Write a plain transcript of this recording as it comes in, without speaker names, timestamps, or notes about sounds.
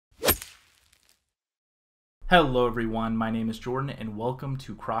Hello everyone, my name is Jordan and welcome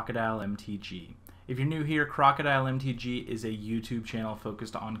to Crocodile MTG. If you're new here, Crocodile MTG is a YouTube channel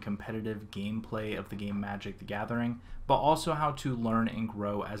focused on competitive gameplay of the game Magic the Gathering, but also how to learn and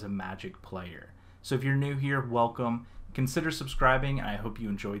grow as a Magic player. So if you're new here, welcome, consider subscribing, and I hope you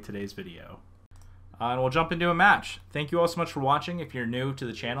enjoyed today's video. And we'll jump into a match. Thank you all so much for watching. If you're new to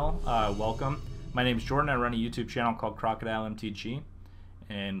the channel, welcome. My name is Jordan, I run a YouTube channel called Crocodile MTG.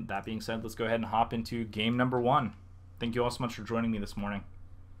 And that being said, let's go ahead and hop into game number 1. Thank you all so much for joining me this morning.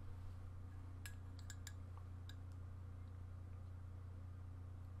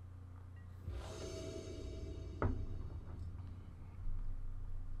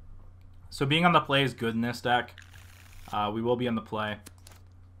 So being on the play is good in this deck. We will be on the play.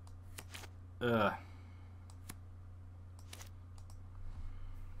 Ugh.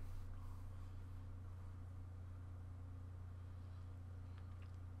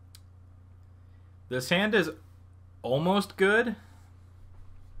 This hand is almost good.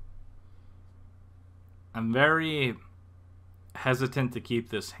 I'm very hesitant to keep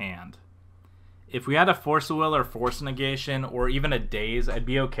this hand. If we had a Force of Will or Force Negation or even a Daze, I'd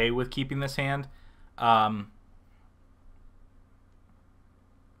be okay with keeping this hand. But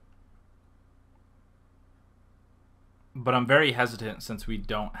I'm very hesitant since we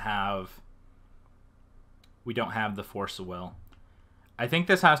don't have the Force of Will. I think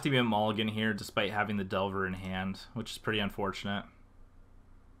this has to be a mulligan here, despite having the Delver in hand, which is pretty unfortunate.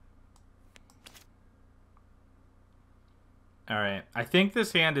 Alright, I think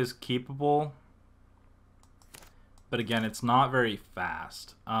this hand is keepable, but again, it's not very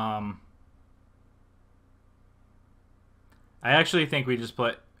fast. I actually think we just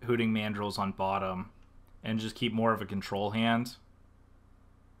put Hooting Mandrills on bottom and just keep more of a control hand.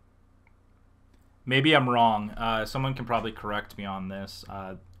 Maybe I'm wrong. Someone can probably correct me on this.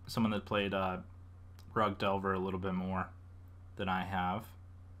 Someone that played Rug Delver a little bit more than I have.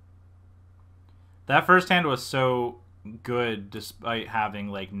 That first hand was so good despite having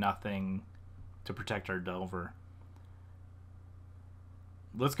like nothing to protect our Delver.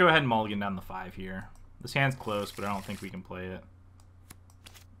 Let's go ahead and mulligan down the 5 here. This hand's close, but I don't think we can play it.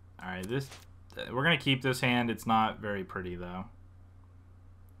 Alright, we're going to keep this hand. It's not very pretty though.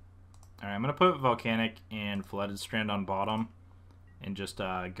 Alright, I'm going to put Volcanic and Flooded Strand on bottom and just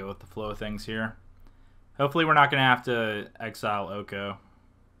go with the flow of things here. Hopefully we're not going to have to exile Oko.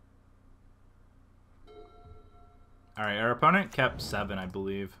 Alright, our opponent kept 7, I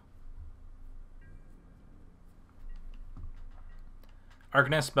believe.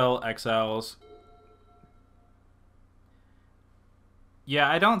 Arcanist spell exiles. Yeah,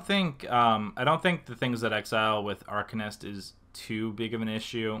 I don't think the things that exile with Arcanist is too big of an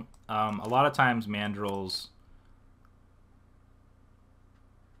issue. A lot of times Mandrills.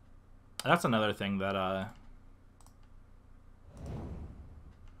 That's another thing that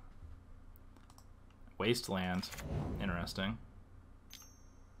Wasteland. Interesting.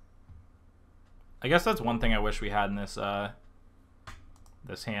 I guess that's one thing I wish we had in this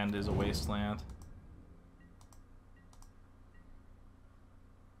this hand is a Wasteland.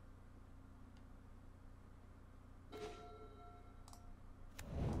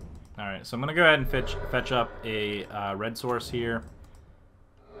 Alright, so I'm going to go ahead and fetch up a red source here.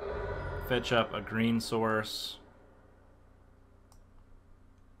 Fetch up a green source.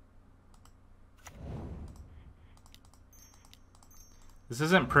 This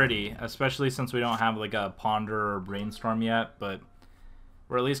isn't pretty, especially since we don't have like a Ponder or Brainstorm yet, but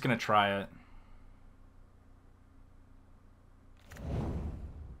we're at least going to try it.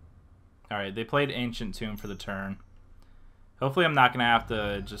 Alright, they played Ancient Tomb for the turn. Hopefully I'm not going to have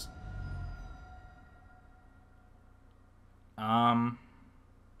to just... Alright,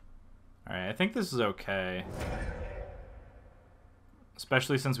 I think this is okay.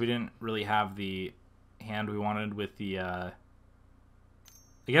 Especially since we didn't really have the hand we wanted with the, I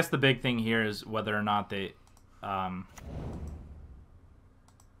guess the big thing here is whether or not they,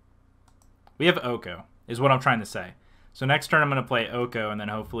 we have Oko, is what I'm trying to say. So next turn I'm going to play Oko, and then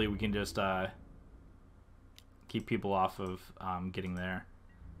hopefully we can just, keep people off of, getting there.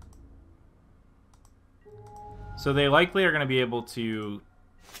 So they likely are going to be able to...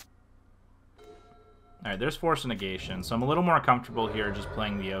 Alright, there's Force of Negation, so I'm a little more comfortable here just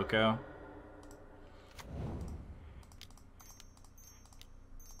playing the Oko.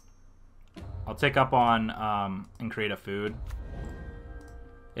 I'll take up on and create a food.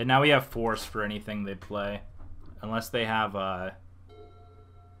 And now we have Force for anything they play. Unless they have... Alright,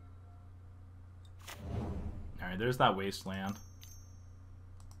 there's that Wasteland.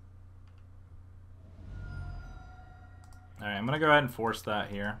 Alright, I'm going to go ahead and force that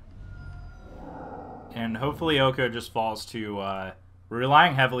here. And hopefully Oko just falls to... we're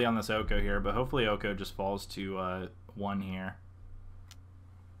relying heavily on this Oko here, but hopefully Oko just falls to 1 here.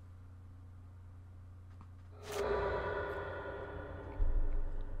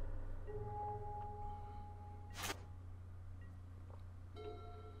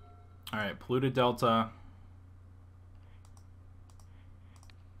 Alright, polluted delta.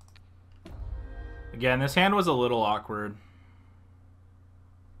 Again, this hand was a little awkward.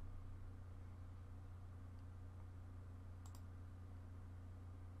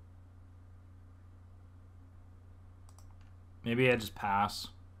 Maybe I just pass.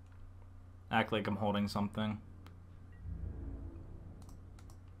 Act like I'm holding something.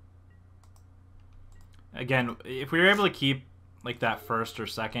 Again, if we were able to keep like that first or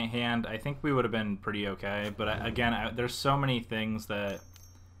second hand, I think we would have been pretty okay. But again, there's so many things that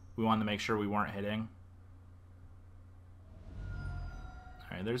we wanted to make sure we weren't hitting.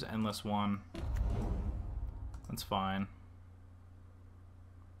 Alright, there's endless one. That's fine.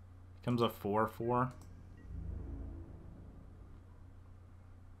 Comes a 4/4.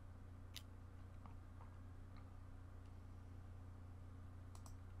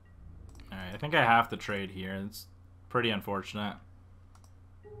 Alright, I think I have to trade here. It's pretty unfortunate.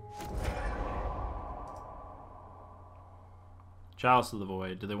 Chalice of the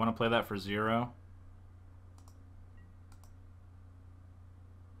Void. Do they want to play that for 0?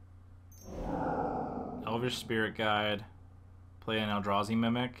 Elvish Spirit Guide. Play an Eldrazi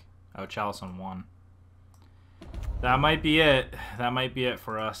Mimic. Oh, Chalice on 1. That might be it. That might be it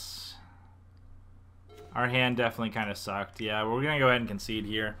for us. Our hand definitely kind of sucked. Yeah, we're going to go ahead and concede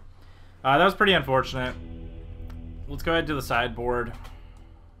here. That was pretty unfortunate. Let's go ahead to the sideboard.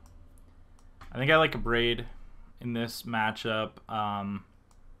 I think I like a Braid in this matchup.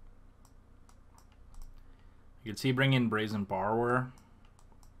 You can see bring in Brazen Borrower.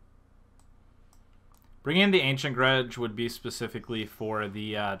 Bringing in the Ancient Grudge would be specifically for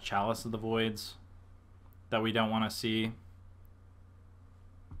the Chalice of the Voids that we don't want to see.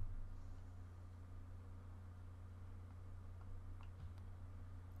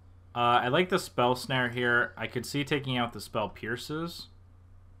 I like the Spell Snare here. I could see taking out the Spell Pierces.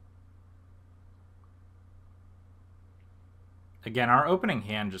 Again, our opening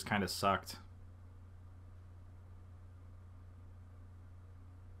hand just kind of sucked.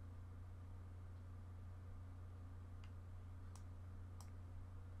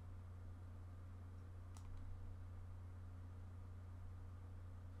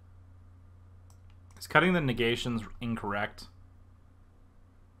 Is cutting the negations incorrect?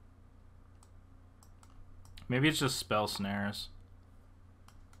 Maybe it's just Spell Snares.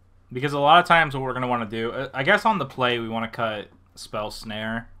 Because a lot of times what we're going to want to do... I guess on the play we want to cut Spell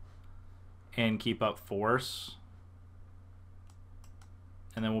Snare and keep up Force.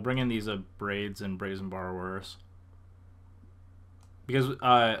 And then we'll bring in these Braids and Brazen Borrowers. Because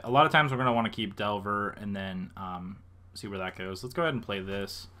a lot of times we're going to want to keep Delver and then see where that goes. Let's go ahead and play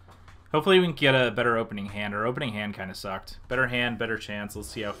this. Hopefully we can get a better opening hand. Our opening hand kind of sucked. Better hand, better chance. Let's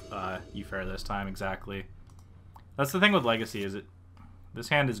see how you fare this time exactly. That's the thing with Legacy, is this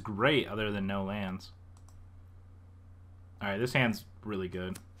hand is great other than no lands. Alright, this hand's really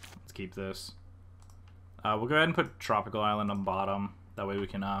good. Let's keep this. We'll go ahead and put Tropical Island on bottom. That way we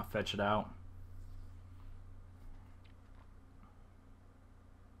can fetch it out.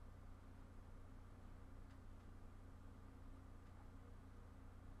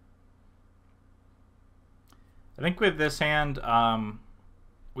 I think with this hand,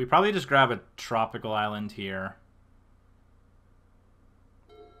 we probably just grab a Tropical Island here.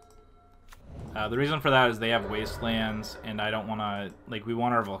 The reason for that is they have Wastelands, and I don't want to... Like, we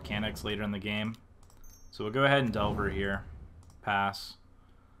want our Volcanics later in the game. So we'll go ahead and Delver here. Pass.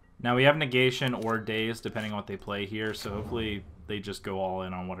 Now we have Negation or Daze, depending on what they play here, so hopefully they just go all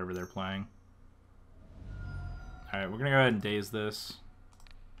in on whatever they're playing. Alright, we're going to go ahead and Daze this.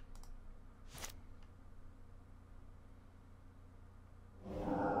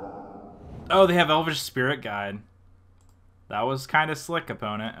 Oh, they have Elvish Spirit Guide. That was kind of slick,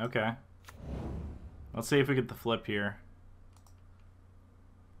 opponent. Okay. Let's see if we get the flip here.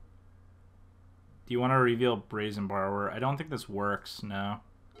 Do you want to reveal Brazen Borrower? I don't think this works, no.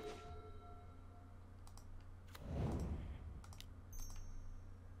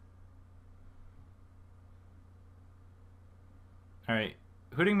 Alright,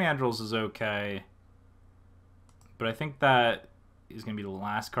 Hooting Mandrills is okay. But I think that is going to be the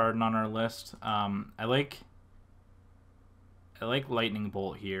last card on our list. I like Lightning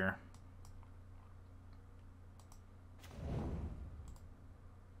Bolt here.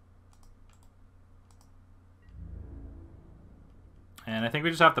 And I think we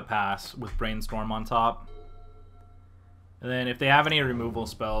just have to pass with Brainstorm on top. And then if they have any removal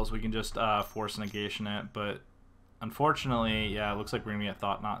spells, we can just force negation it. But unfortunately, yeah, it looks like we're going to get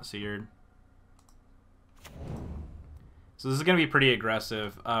Thought Not Seared. So this is going to be pretty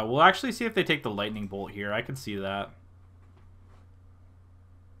aggressive. We'll actually see if they take the Lightning Bolt here. I can see that.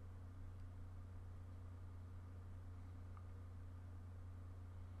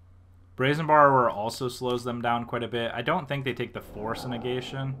 Brazen Borrower also slows them down quite a bit. I don't think they take the Force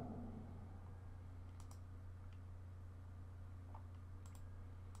Negation.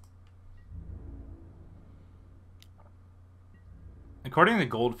 According to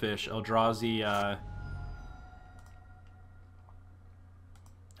Goldfish, Eldrazi's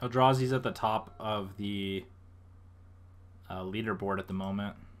at the top of the leaderboard at the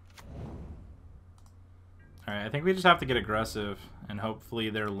moment. Alright, I think we just have to get aggressive, and hopefully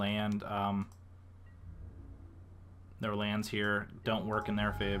their lands here don't work in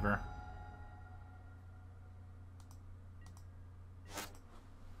their favor.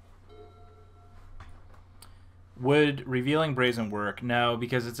 Would Revealing Brazen work? No,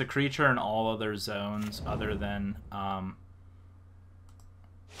 because it's a creature in all other zones other than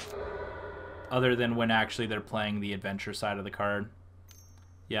when actually they're playing the adventure side of the card.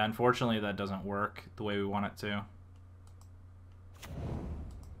 Yeah, unfortunately that doesn't work the way we want it to.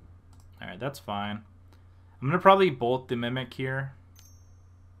 Alright, that's fine. I'm going to probably bolt the Mimic here.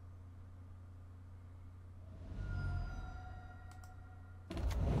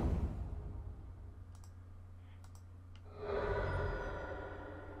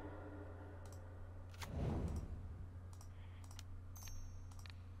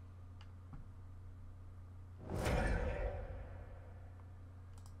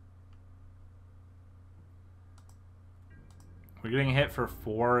 We're getting hit for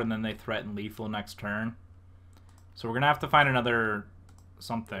 4, and then they threaten lethal next turn. So we're going to have to find another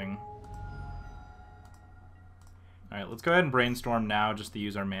something. Alright, let's go ahead and Brainstorm now just to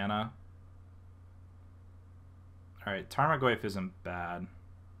use our mana. Alright, Tarmogoyf isn't bad.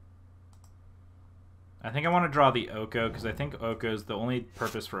 I think I want to draw the Oko, because I think Oko's the only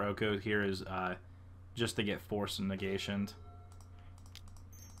purpose for Oko here is just to get Force and Negationed.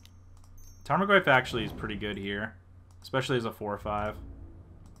 Tarmogoyf actually is pretty good here. Especially as a 4/5.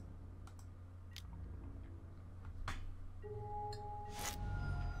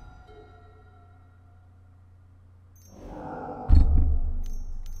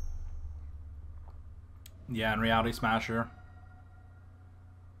 Yeah, and Reality Smasher.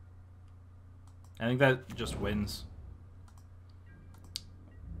 I think that just wins.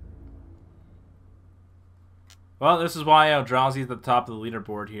 Well, this is why Eldrazi's at the top of the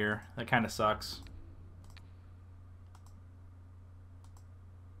leaderboard here. That kind of sucks.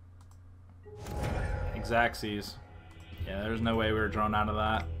 Xaxes. Yeah, there's no way we were drawn out of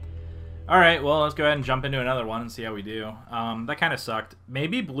that. Alright, well, let's go ahead and jump into another one and see how we do. That kind of sucked.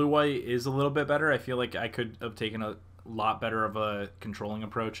 Maybe blue-white is a little bit better. I feel like I could have taken a lot better of a controlling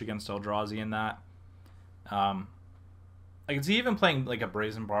approach against Eldrazi in that. I can see even playing like a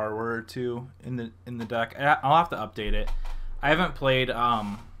Brazen Borrower or two in the deck. I'll have to update it. I haven't played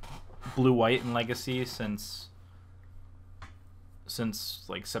blue-white in Legacy since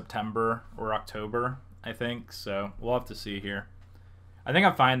like September or October, I think, so we'll have to see here. I think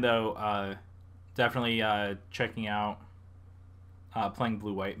I'm fine though. Definitely checking out playing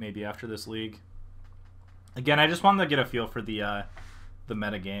blue-white maybe after this league. Again, I just wanted to get a feel for the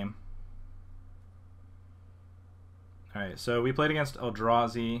meta game. All right, so we played against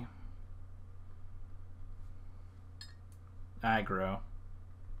Eldrazi. Aggro.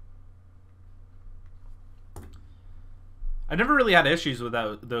 I never really had issues with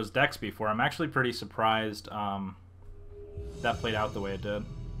those decks before. I'm actually pretty surprised that played out the way it did.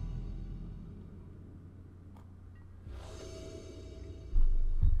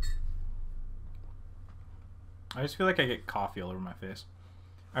 I just feel like I get coffee all over my face.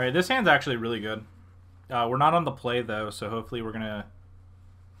 Alright, this hand's actually really good. We're not on the play, though, so hopefully we'll go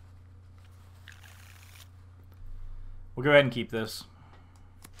ahead and keep this.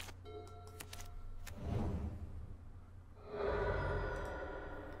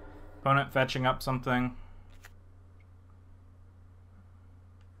 Opponent fetching up something.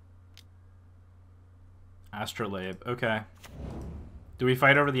 Astrolabe. Okay. Do we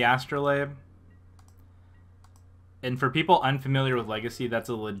fight over the Astrolabe? And for people unfamiliar with Legacy, that's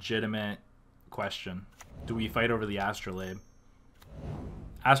a legitimate question. Do we fight over the Astrolabe?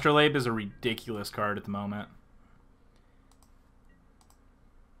 Astrolabe is a ridiculous card at the moment.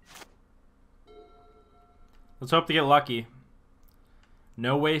 Let's hope to get lucky.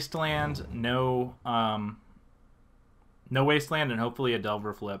 No Wasteland, no No Wasteland and hopefully a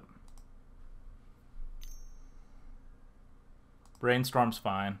Delver flip. Brainstorm's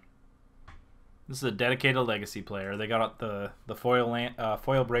fine. This is a dedicated Legacy player. They got the foil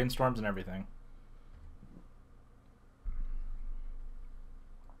Brainstorms and everything.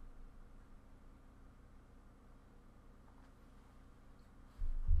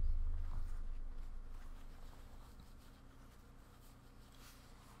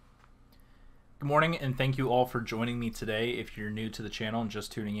 Good morning, and thank you all for joining me today. If you're new to the channel and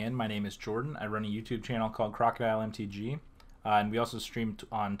just tuning in, my name is Jordan. I run a YouTube channel called Crocodile MTG, and we also stream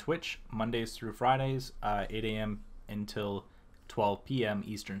on Twitch Mondays through Fridays, 8 a.m. until 12 p.m.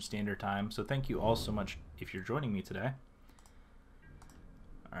 Eastern Standard Time. So thank you all so much if you're joining me today.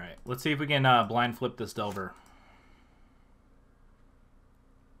 All right, let's see if we can blind flip this Delver.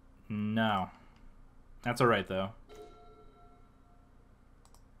 No. That's all right, though.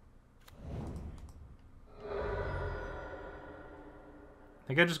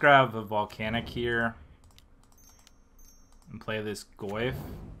 I think I just grab a Volcanic here and play this Goyf.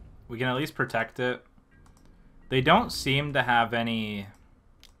 We can at least protect it. They don't seem to have any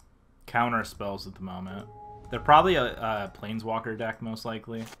counter spells at the moment. They're probably a Planeswalker deck, most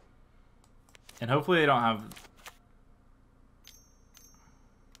likely. And hopefully they don't have...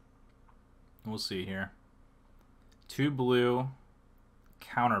 We'll see here. 2 blue,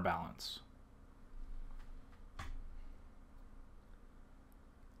 counterbalance.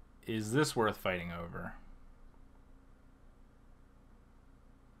 Is this worth fighting over?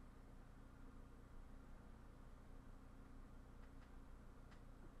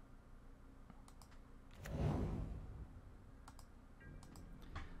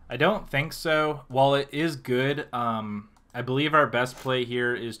 I don't think so. While it is good, I believe our best play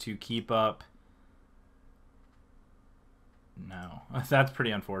here is to keep up... No, that's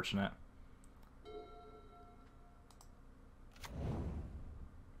pretty unfortunate.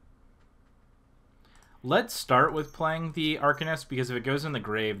 Let's start with playing the Arcanist, because if it goes in the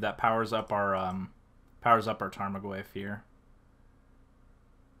grave, that powers up our Tarmogoyf here.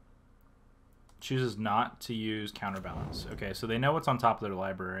 Chooses not to use counterbalance. Okay, so they know what's on top of their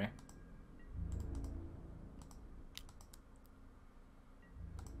library.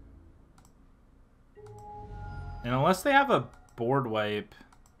 And unless they have a board wipe...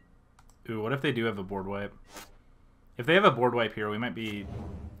 Ooh, what if they do have a board wipe? If they have a board wipe here, we might be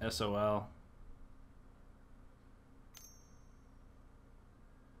SOL.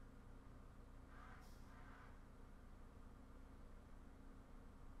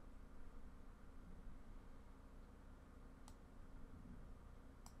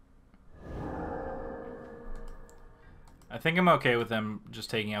 I think I'm okay with them just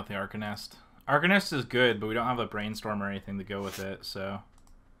taking out the Arcanist. Arcanist is good, but we don't have a Brainstorm or anything to go with it, so...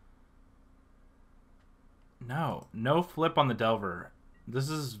 No flip on the Delver. This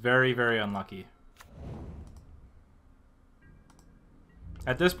is very, very unlucky.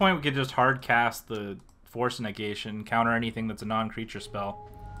 At this point, we could just hard cast the Force Negation, counter anything that's a non-creature spell.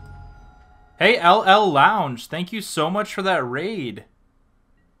 Hey, LL Lounge, thank you so much for that raid.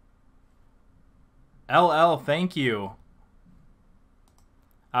 LL, thank you.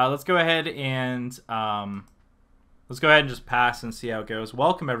 Let's go ahead and just pass and see how it goes.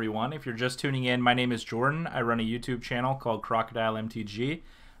 Welcome everyone. If you're just tuning in, my name is Jordan. I run a YouTube channel called Crocodile MTG.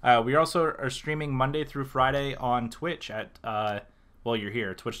 We also are streaming Monday through Friday on Twitch at well, you're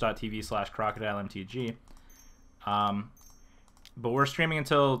here, twitch.tv/crocodilemtg. But we're streaming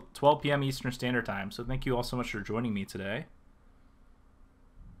until 12 p.m. Eastern Standard Time. So thank you all so much for joining me today.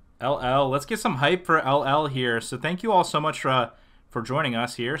 LL, let's get some hype for LL here. So thank you all so much for joining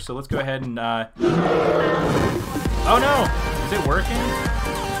us here. So let's go ahead and... Oh no! Is it working?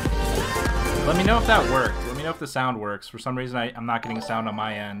 Let me know if that worked. Let me know if the sound works. For some reason, I'm not getting sound on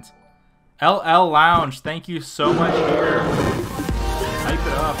my end. LL Lounge, thank you so much here. Hype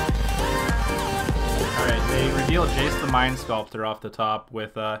it up. Alright, they reveal Jace the Mind Sculptor off the top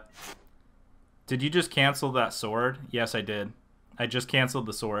with... Did you just cancel that sword? Yes, I did. I just canceled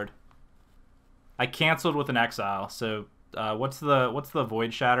the sword. I canceled with an exile, so... what's the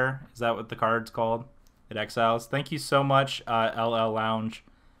Void Shatter? Is that what the card's called? It exiles. Thank you so much, LL Lounge,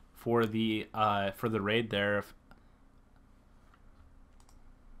 for the raid there.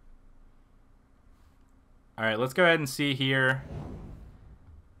 All right, let's go ahead and see here.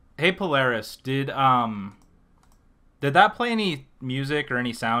 Hey Polaris, did that play any music or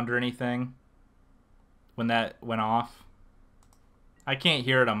any sound or anything when that went off? I can't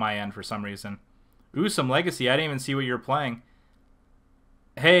hear it on my end for some reason. Ooh, some Legacy. I didn't even see what you were playing.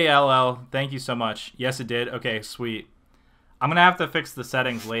 Hey, LL. Thank you so much. Yes, it did. Okay, sweet. I'm going to have to fix the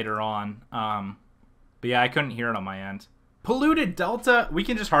settings later on. But yeah, I couldn't hear it on my end. Polluted Delta? We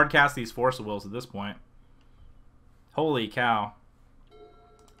can just hardcast these Force of Wills at this point. Holy cow.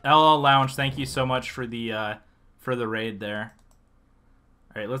 LL Lounge, thank you so much for the raid there.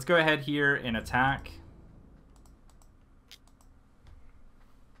 Alright, let's go ahead here and attack.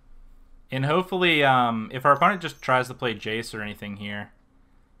 And hopefully, if our opponent just tries to play Jace or anything here,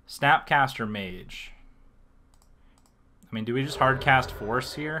 Snapcaster Mage. I mean, do we just hardcast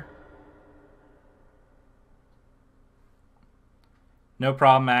Force here? No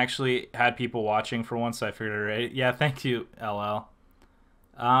problem. I actually had people watching for once, so I figured it right. Yeah, thank you, LL.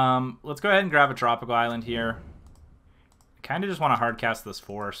 Let's go ahead and grab a Tropical Island here. I kind of just want to hardcast this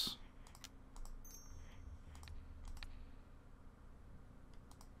Force.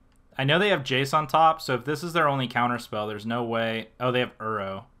 I know they have Jace on top, so if this is their only counter spell, there's no way... Oh, they have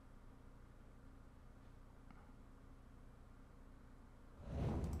Uro.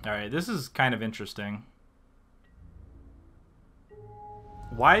 Alright, this is kind of interesting.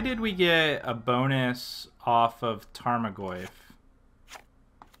 Why did we get a bonus off of Tarmogoyf?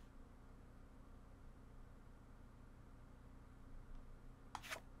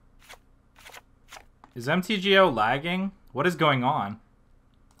 Is MTGO lagging? What is going on?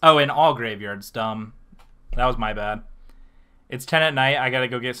 Oh, in all graveyards. Dumb. That was my bad. It's 10 at night. I gotta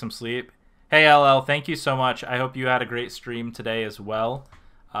go get some sleep. Hey, LL, thank you so much. I hope you had a great stream today as well.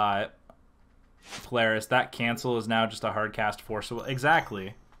 Polaris, that cancel is now just a hardcast Force.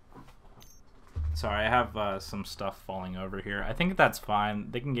 Exactly. Sorry, I have some stuff falling over here. I think that's fine.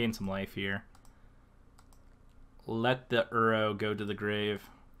 They can gain some life here. Let the Uro go to the grave.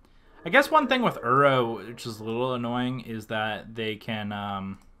 I guess one thing with Uro, which is a little annoying, is that they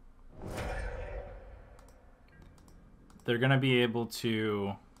can... they're going to be able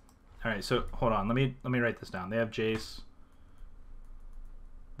to... Alright, so hold on. Let me write this down. They have Jace.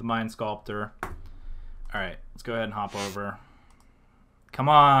 The Mind Sculptor. Alright, let's go ahead and hop over. Come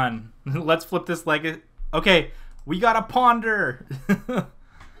on. Let's flip this like... Okay, we got a Ponder!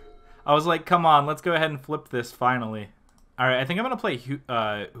 I was like, come on, let's go ahead and flip this finally. Alright, I think I'm going to play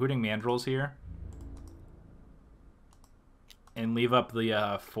Hooting Mandrills here. And leave up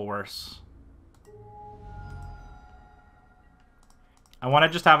the Force. I want to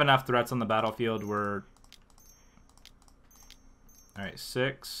just have enough threats on the battlefield where... Alright,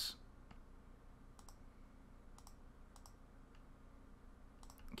 6.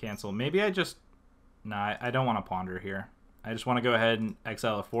 Cancel. Maybe I just... Nah, I don't want to Ponder here. I just want to go ahead and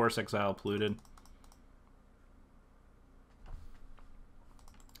exile a Force, exile Polluted.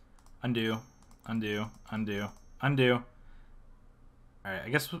 Undo. Undo. Undo. Undo. Alright, I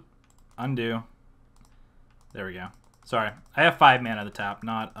guess... Undo. There we go. Sorry. I have 5 mana to tap,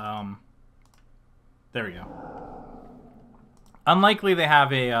 not... There we go. Unlikely they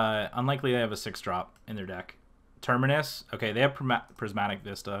have a 6-drop in their deck. Terminus. Okay, they have Prismatic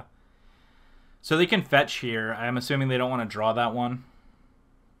Vista. So they can fetch here. I'm assuming they don't want to draw that one.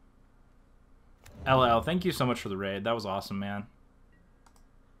 LL, thank you so much for the raid. That was awesome, man.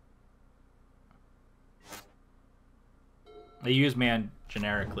 They use man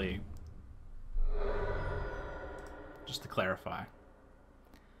generically. Just to clarify.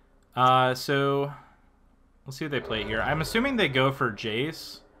 So let's see what they play here. I'm assuming they go for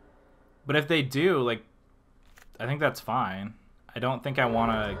Jace. But if they do, like, I think that's fine. I don't think I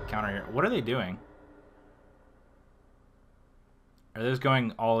want to counter here. What are they doing? Are they just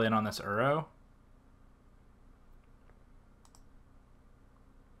going all in on this Uro?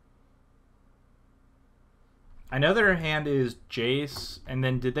 I know their hand is Jace, and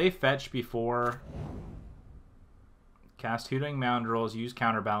then did they fetch before? Cast Hooting Mandrills, use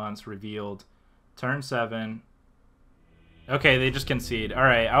Counterbalance, revealed. Turn 7. Okay, they just concede.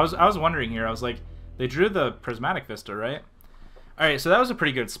 Alright, I was wondering here. I was like, they drew the Prismatic Vista, right? Alright, so that was a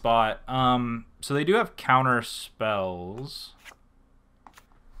pretty good spot. So they do have counter spells.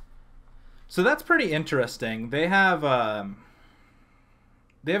 So that's pretty interesting. They have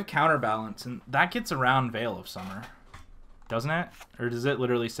Counterbalance, and that gets around Veil of Summer, doesn't it? Or does it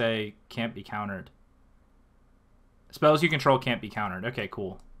literally say can't be countered? Spells you control can't be countered. Okay,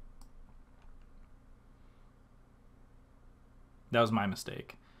 cool. That was my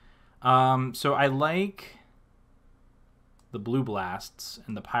mistake. So I like the Blue Blasts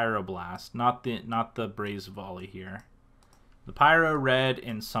and the Pyro Blast, not the Braze Volley here. The Pyro Red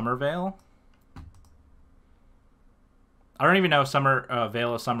and Summer Veil. I don't even know if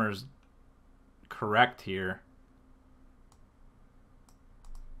Veil of Summer is correct here.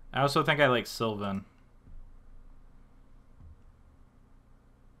 I also think I like Sylvan.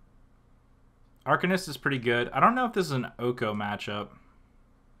 Arcanist is pretty good. I don't know if this is an Oko matchup.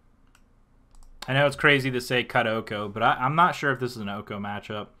 I know it's crazy to say cut Oko, but I'm not sure if this is an Oko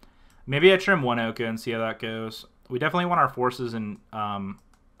matchup. Maybe I trim one Oko and see how that goes. We definitely want our forces and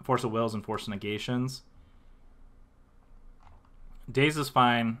Force of Wills and Force of Negations. Daze is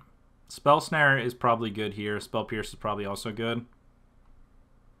fine. Spell Snare is probably good here. Spell Pierce is probably also good.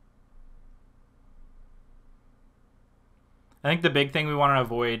 I think the big thing we want to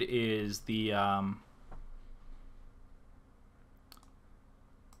avoid is the...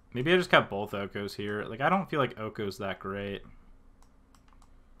 maybe I just got both Okos here. Like, I don't feel like Oko's that great.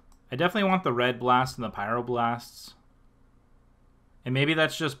 I definitely want the Red Blast and the Pyro Blasts. And maybe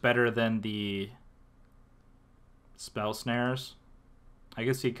that's just better than the Spell Snares. I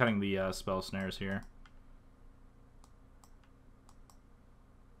can see cutting the Spell Snares here.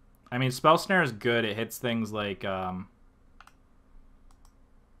 I mean, Spell Snare is good. It hits things like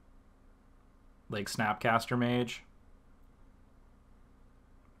Snapcaster Mage.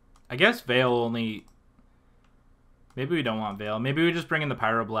 I guess Veil only... Maybe we don't want Veil. Maybe we just bring in the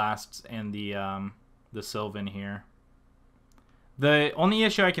Pyroblasts and the Sylvan here. The only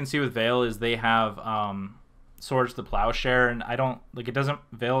issue I can see with Veil is they have Swords to Plowshare, and I don't... Like, it doesn't...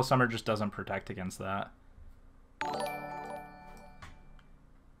 Veil of Summer just doesn't protect against that.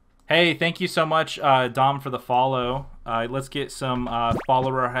 Hey, thank you so much, Dom, for the follow. Let's get some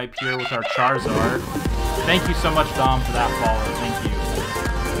follower hype here with our Charizard. Thank you so much, Dom, for that follow. Thank you.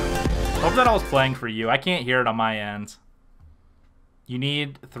 Hope that all's playing for you. I can't hear it on my end. You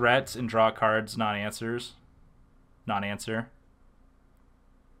need threats and draw cards, not answers. Not answer.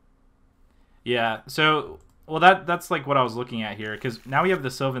 Yeah, so... Well, that's like what I was looking at here, because now we have the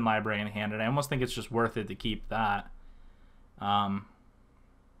Sylvan Library in hand, and I almost think it's just worth it to keep that.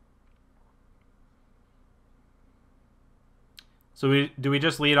 So do we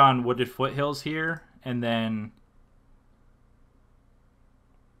just lead on Wooded Foothills here, and then...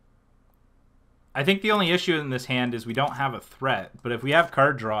 I think the only issue in this hand is we don't have a threat, but if we have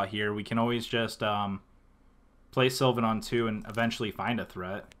card draw here, we can always just play Sylvan on 2 and eventually find a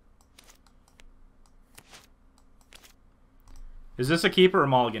threat. Is this a keeper or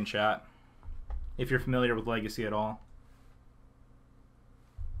mulligan, chat? If you're familiar with Legacy at all.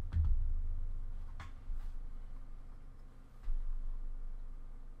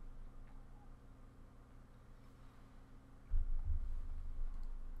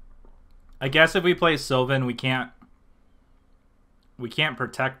 I guess if we play Sylvan, we can't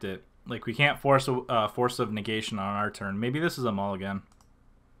protect it. Like, we can't force of negation on our turn. Maybe this is a mulligan.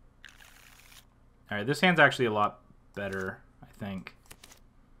 Alright, this hand's actually a lot better, I think.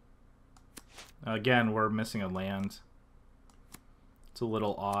 Again, we're missing a land. It's a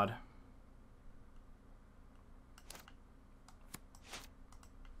little odd.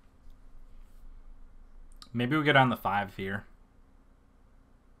 Maybe we go down the 5 here.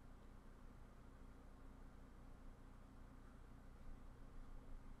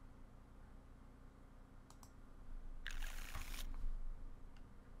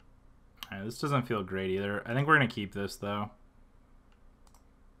 Alright, this doesn't feel great either. I think we're going to keep this, though.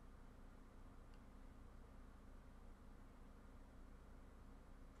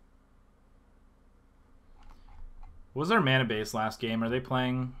 What was their mana base last game? Are they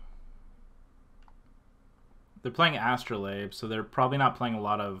playing... They're playing Astrolabe, so they're probably not playing a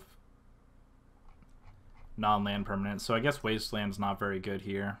lot of non-land permanents. So I guess Wasteland's not very good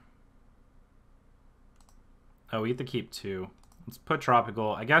here. Oh, we have to keep 2. Let's put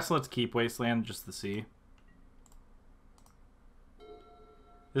Tropical. I guess let's keep Wasteland just to see.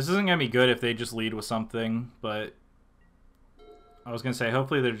 This isn't going to be good if they just lead with something, but I was going to say,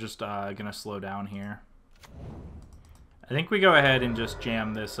 hopefully they're just going to slow down here. I think we go ahead and just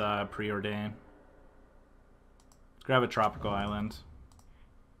jam this Preordain. Let's grab a Tropical Island.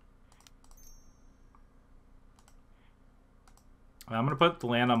 I'm going to put the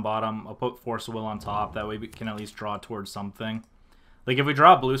land on bottom. I'll put Force of Will on top. That way we can at least draw towards something. Like, if we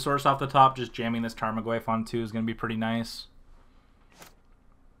draw a blue source off the top, just jamming this Tarmogoyf on 2 is going to be pretty nice.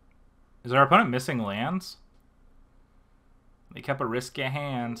 Is our opponent missing lands? They kept a risky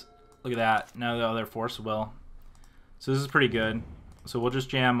hand. Look at that. Now the other Force of Will. So this is pretty good. So we'll just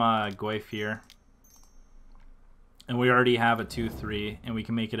jam Goyf here. And we already have a 2-3, and we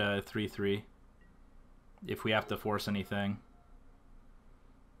can make it a 3-3 if we have to force anything.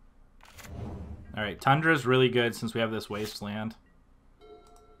 Alright, Tundra is really good since we have this Wasteland.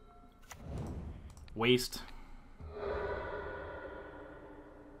 Waste.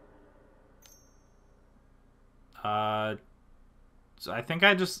 So I think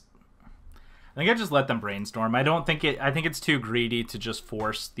I just let them brainstorm. I think it's too greedy to just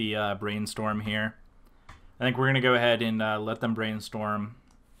force the brainstorm here. I think we're gonna go ahead and let them brainstorm.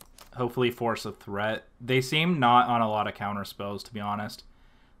 hopefully force a threat. They seem not on a lot of counter spells, to be honest.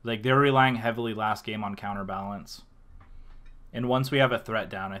 Like, they're relying heavily last game on counterbalance. And once we have a threat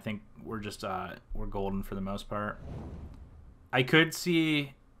down, I think we're just we're golden for the most part. I could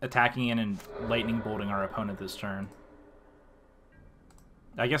see attacking in and lightning bolting our opponent this turn.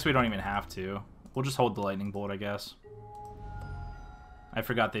 I guess we don't even have to. We'll just hold the lightning bolt, I guess. I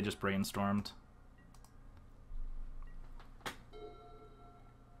forgot they just brainstormed.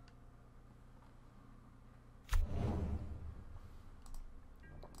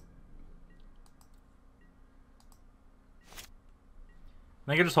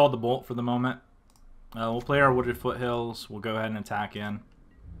 I think I just hold the bolt for the moment. We'll play our Wooded Foothills. We'll go ahead and attack in.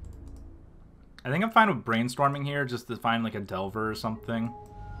 I think I'm fine with brainstorming here, just to find like a Delver or something.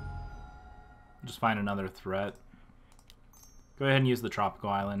 Just find another threat. Go ahead and use the Tropical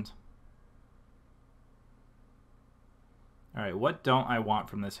Island. Alright, what don't I want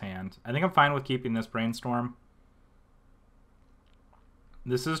from this hand? I think I'm fine with keeping this Brainstorm.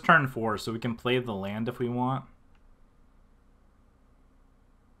 This is turn 4, so we can play the land if we want.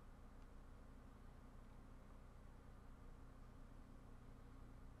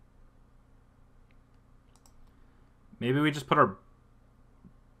 Maybe we just put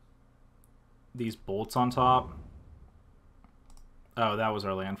these bolts on top. Oh, that was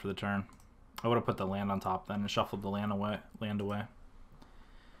our land for the turn. I would have put the land on top then and shuffled the land away.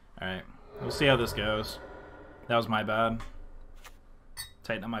 Alright, we'll see how this goes. That was my bad.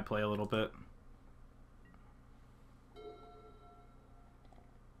 Tighten up my play a little bit.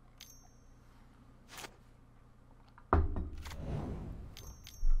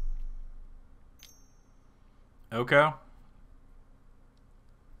 Okay.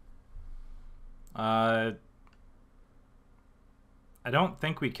 I don't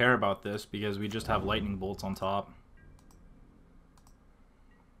think we care about this because we just have lightning bolts on top.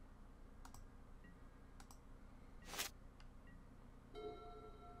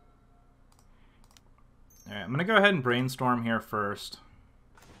 Alright, I'm going to go ahead and brainstorm here first.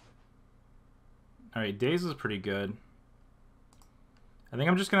 Alright, Daze is pretty good. I think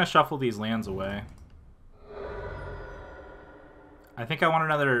I'm just going to shuffle these lands away. I think I want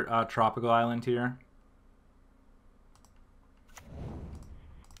another Tropical Island here.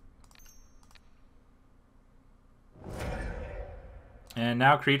 And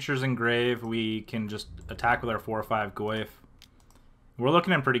now creatures in grave, we can just attack with our 4 or 5 Goyf. We're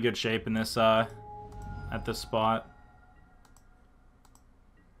looking in pretty good shape in this at this spot.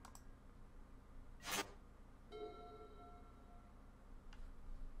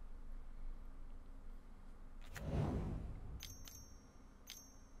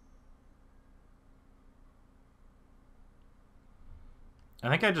 I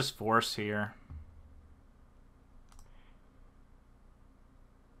think I just force here.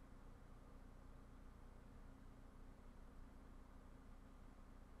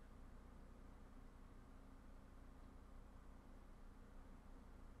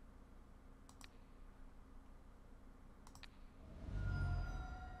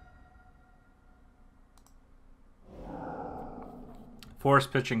 Force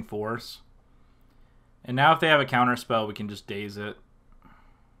pitching force. And now if they have a counter spell, we can just daze it.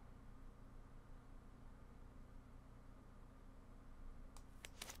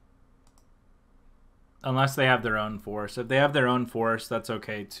 Unless they have their own force. If they have their own force, that's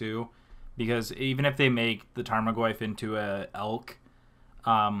okay too. Because even if they make the Tarmogoyf into a elk,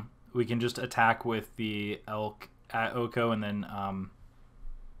 we can just attack with the elk at Oko and then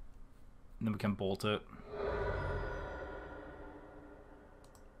we can bolt it.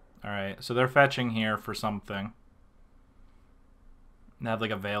 Alright, so they're fetching here for something. They have like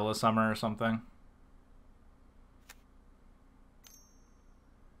a Veil of Summer or something.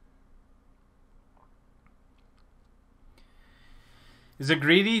 Is it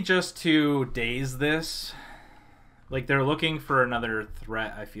greedy just to daze this? Like, they're looking for another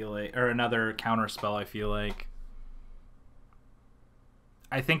threat, I feel like. Or another counter spell, I feel like.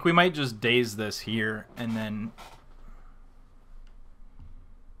 I think we might just daze this here, and then...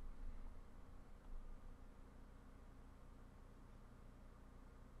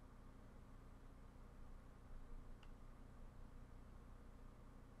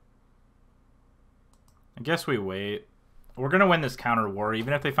 I guess we wait. We're going to win this counter war,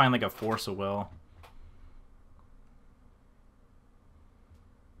 even if they find like a Force of Will.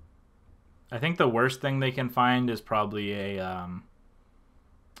 I think the worst thing they can find is probably a...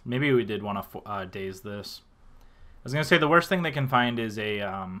 maybe we did want to daze this. I was going to say the worst thing they can find is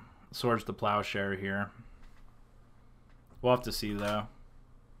a Swords to Plowshare here. We'll have to see though.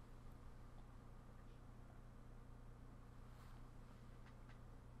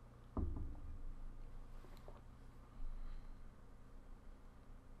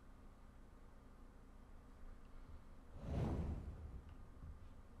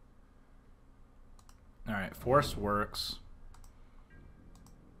 Alright, force works.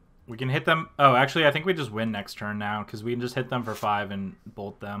 We can hit them. Oh, actually, I think we just win next turn now, because we can just hit them for 5 and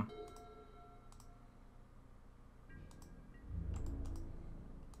bolt them.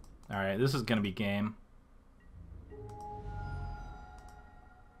 Alright, this is going to be game.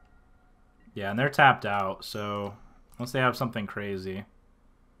 Yeah, and they're tapped out, so unless they have something crazy.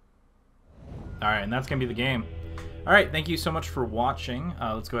 Alright, and that's going to be the game. Alright, thank you so much for watching.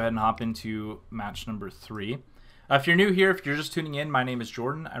 Let's go ahead and hop into match number 3. If you're new here, if you're just tuning in, my name is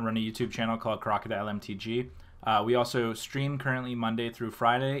Jordan. I run a YouTube channel called crocodilemtg. We also stream currently Monday through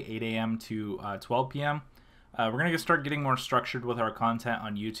Friday, 8 a.m. to 12 p.m. We're going to start getting more structured with our content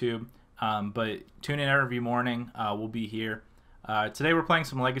on YouTube, but tune in every morning. We'll be here. Today we're playing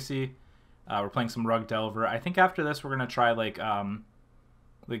some Legacy. We're playing some Rug Delver. I think after this we're going to try like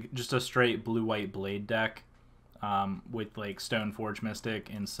just a straight blue-white blade deck with like Stoneforge Mystic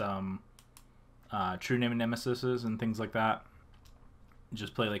and some True Nemesises and things like that.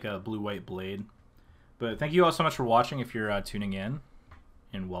 Just play like a blue-white blade. But thank you all so much for watching if you're tuning in,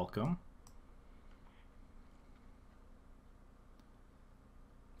 and welcome.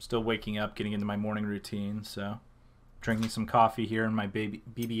 Still waking up, getting into my morning routine, so drinking some coffee here in my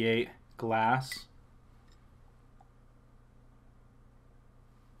BB-8 glass.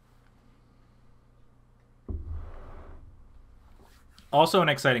 Also, an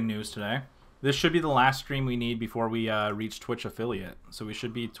exciting news today. This should be the last stream we need before we reach Twitch affiliate. So we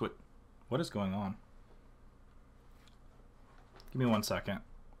should be What is going on? Give me 1 second.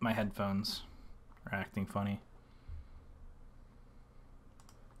 My headphones are acting funny.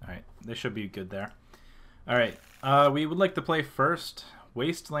 Alright, they should be good there. Alright, we would like to play first.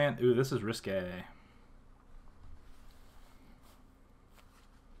 Wasteland. Ooh, this is risque.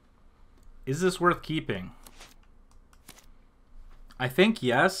 Is this worth keeping? I think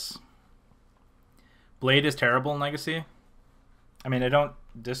yes. Blade is terrible in Legacy. I mean, I don't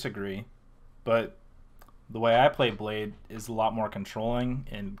disagree, but the way I play Blade is a lot more controlling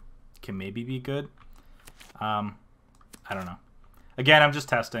and can maybe be good. I don't know. Again, I'm just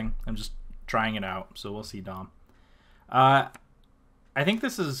testing. I'm just trying it out, so we'll see, Dom. I think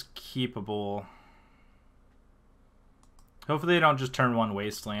this is keepable. Hopefully they don't just turn one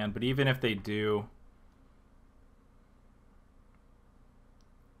Wasteland, but even if they do,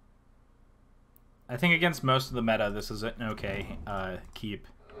 I think against most of the meta, this is an okay keep.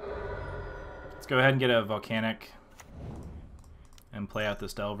 Let's go ahead and get a Volcanic and play out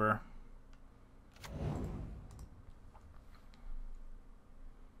this Delver.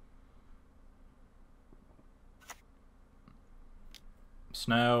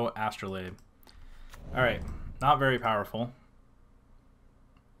 Snow, Astrolabe. Alright, not very powerful.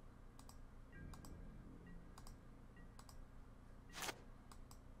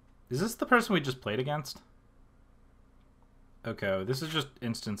 Is this the person we just played against? Okay, this is just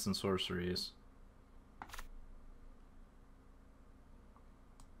instants and sorceries.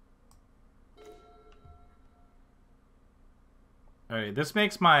 Alright, this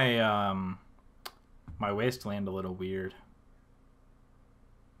makes my my Wasteland a little weird.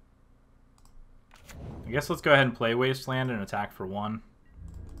 I guess let's go ahead and play Wasteland and attack for 1.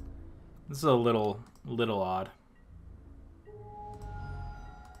 This is a little odd.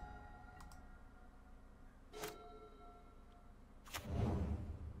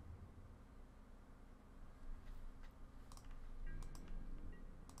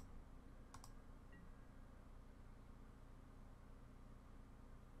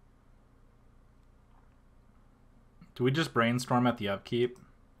 Do we just brainstorm at the upkeep?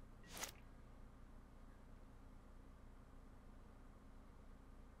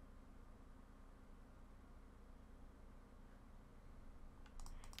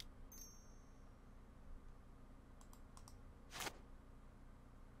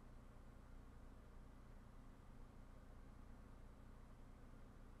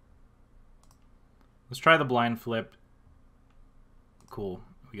 Let's try the blind flip. Cool,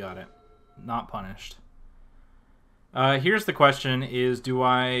 we got it. Not punished. Here's the question is, do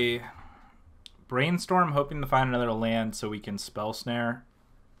I brainstorm hoping to find another land so we can spell snare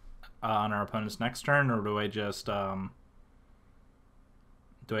on our opponent's next turn, or do I just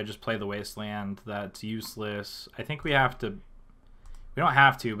play the Wasteland that's useless? I think we have to. We don't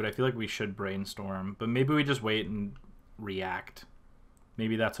have to, but I feel like we should brainstorm. But maybe we just wait and react.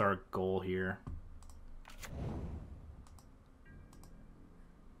 Maybe that's our goal here.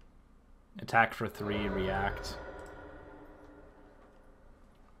 Attack for 3, react.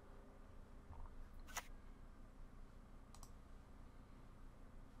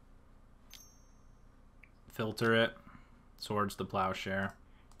 Filter it. Swords the Plowshare.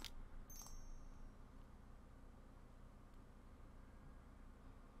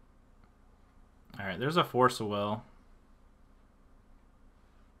 there's a Force of Will.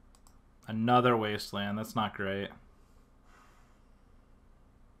 Another Wasteland. That's not great.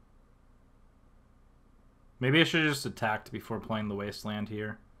 Maybe I should have just attacked before playing the Wasteland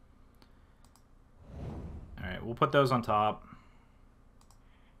here. Alright, we'll put those on top.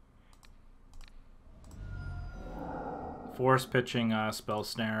 Force pitching Spell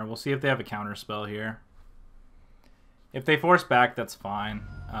Snare. We'll see if they have a counter spell here. If they force back, that's fine.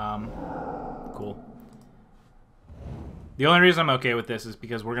 Cool. The only reason I'm okay with this is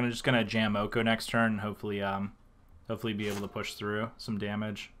because we're just gonna jam Oko next turn and hopefully be able to push through some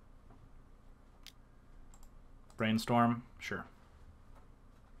damage. Brainstorm, sure.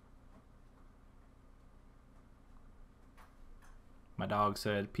 My dog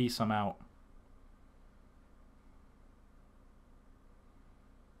said, "Peace, I'm out."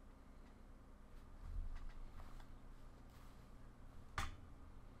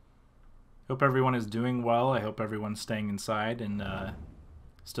 Hope everyone is doing well. I hope everyone's staying inside and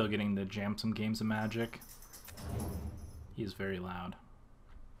still getting to jam some games of Magic. He is very loud.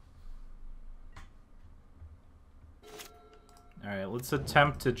 Alright, let's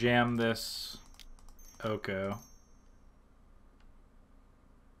attempt to jam this Oko.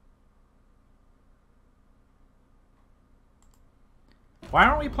 Why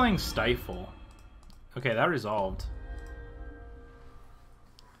aren't we playing Stifle? Okay, that resolved.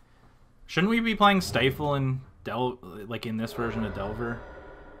 Shouldn't we be playing Stifle in like in this version of Delver?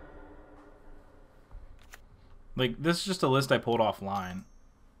 Like, this is just a list I pulled offline,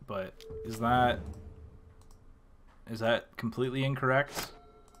 but is that completely incorrect?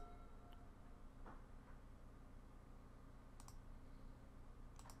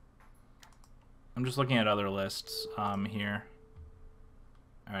 I'm just looking at other lists here.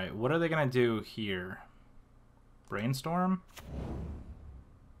 Alright, what are they gonna do here? Brainstorm?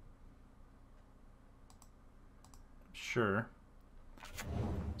 Sure.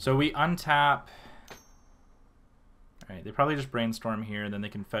 So we untap. Alright, they probably just Brainstorm here, then they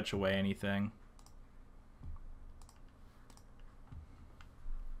can fetch away anything.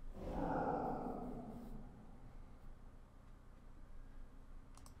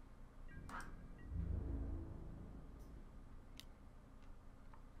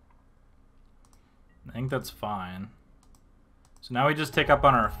 I think that's fine. So now we just take up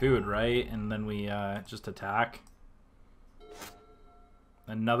on our food, right? And then we just attack.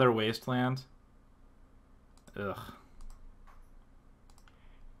 Another Wasteland. Ugh. I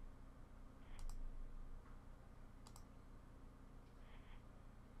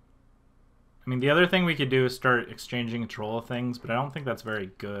mean, the other thing we could do is start exchanging control of things, but I don't think that's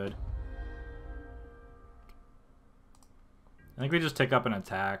very good. I think we just take up an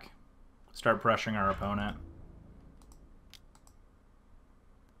attack. Start pressuring our opponent.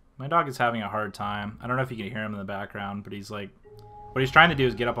 My dog is having a hard time. I don't know if you can hear him in the background, but he's like... What he's trying to do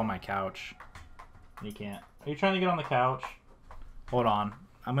is get up on my couch. And he can't. Are you trying to get on the couch? Hold on.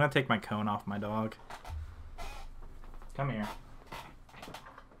 I'm going to take my cone off my dog. Come here.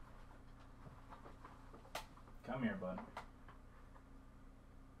 Come here, bud.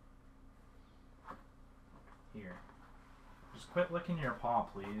 Here. Just quit licking your paw,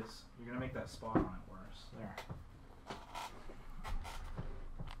 please. You're going to make that spot on it worse.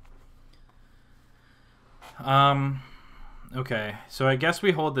 There. Okay, so I guess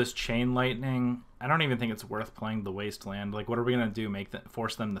we hold this Chain Lightning. I don't even think it's worth playing the Wasteland. Like, what are we gonna do?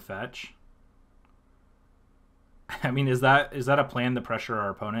 Force them to fetch? I mean, is that a plan to pressure our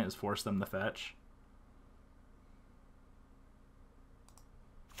opponent? Is force them to fetch?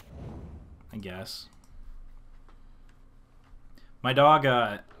 I guess. My dog.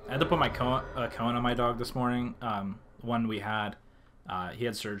 I had to put my cone on my dog this morning. One we had. He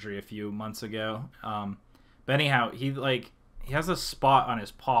had surgery a few months ago. But anyhow, he has a spot on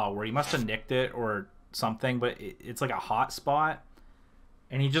his paw where he must have nicked it or something, but it's like a hot spot,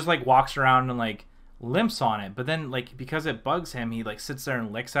 and he just like walks around and like limps on it. But then like because it bugs him, he like sits there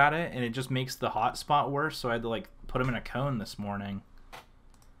and licks at it, and it just makes the hot spot worse. So I had to like put him in a cone this morning,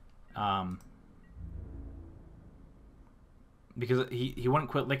 because he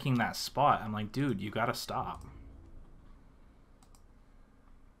wouldn't quit licking that spot. I'm like, dude, you gotta stop.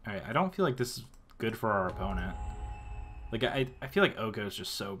 All right, I don't feel like this is good for our opponent. Like, I feel like Oko is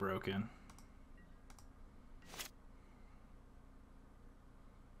just so broken.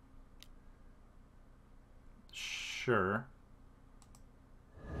 Sure.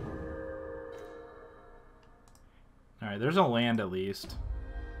 Alright, there's a land at least.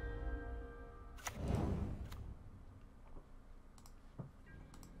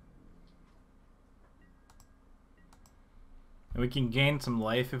 And we can gain some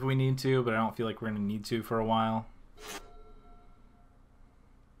life if we need to, but I don't feel like we're going to need to for a while.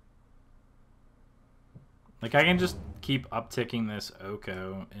 Like, I can just keep upticking this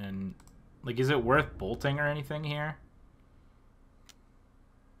Oko, and... Like, is it worth bolting or anything here?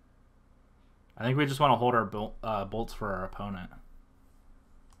 I think we just want to hold our bolts for our opponent.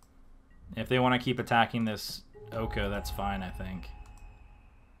 If they want to keep attacking this Oko, that's fine, I think.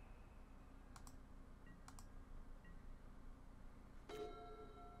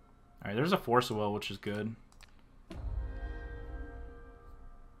 Alright, there's a Force of Will, which is good.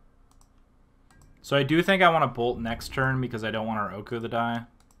 So I do think I want to bolt next turn because I don't want our Oko to die.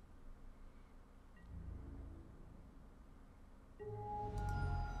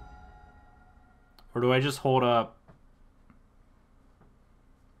 Or do I just hold up?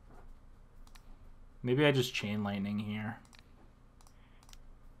 Maybe I just Chain Lightning here.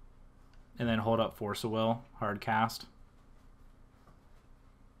 And then hold up Force of Will, hard cast.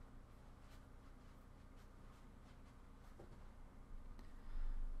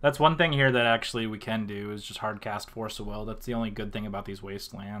 That's one thing here that actually we can do is just hard cast Force of Will. That's the only good thing about these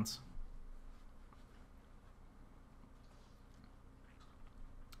wastelands.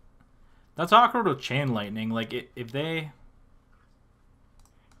 That's awkward with Chain Lightning. Like, if they...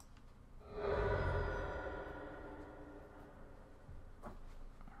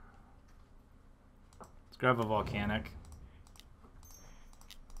 Let's grab a Volcanic.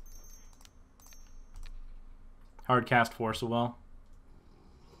 Hard cast Force of Will.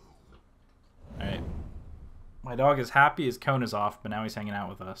 Alright. My dog is happy his cone is off, but now he's hanging out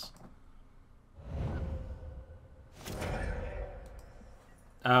with us.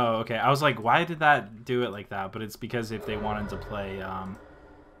 Oh, okay. I was like, why did that do it like that? But it's because if they wanted to play...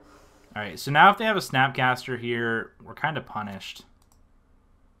 Alright, so now if they have a Snapcaster here, we're kind of punished.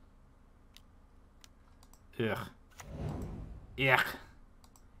 Ugh. Yuck.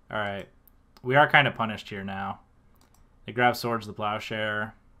 Alright. We are kind of punished here now. They grab Swords of the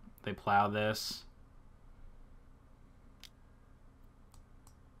Plowshare. They plow this.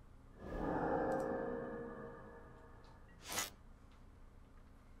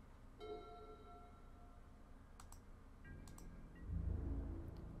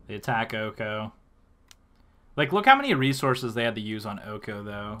 They attack Oko. Like, look how many resources they had to use on Oko,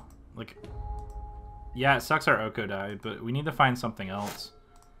 though. Like, yeah, it sucks our Oko died, but we need to find something else.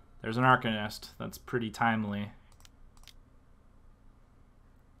 There's an Arcanist. That's pretty timely.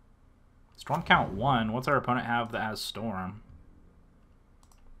 Storm count 1. What's our opponent have that has Storm?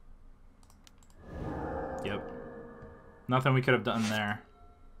 Yep. Nothing we could have done there.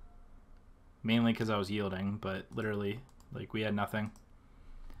 Mainly because I was yielding, but literally, like, we had nothing.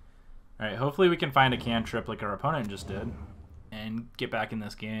 Alright, hopefully we can find a cantrip like our opponent just did and get back in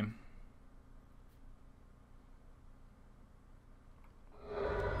this game.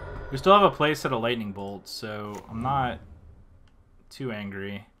 We still have a place at a Lightning Bolt, so I'm not too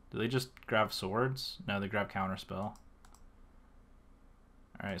angry. Do they just grab Swords? No, they grab Counterspell.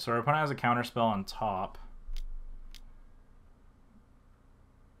 Alright, so our opponent has a Counterspell on top.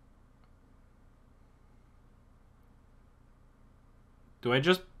 Do I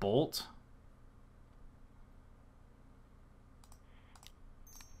just bolt?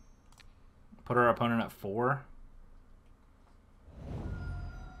 Put our opponent at 4?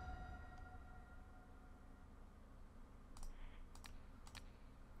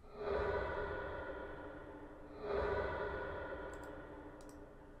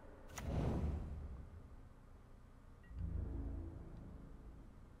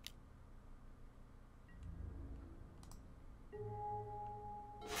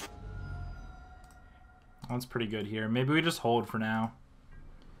 That's pretty good here. Maybe we just hold for now.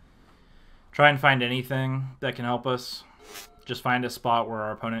 Try and find anything that can help us. Just find a spot where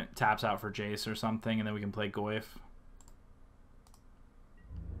our opponent taps out for Jace or something, and then we can play Goyf.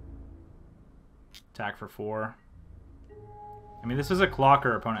 Attack for 4. I mean, this is a clock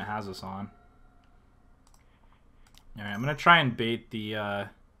our opponent has us on. Alright, I'm going to try and bait the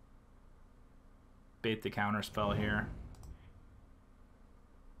counterspell here.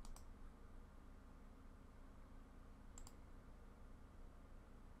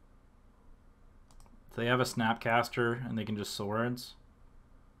 So they have a Snapcaster, and they can just Swords.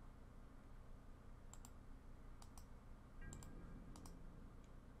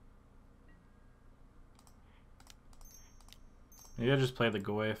 Maybe I'll just play the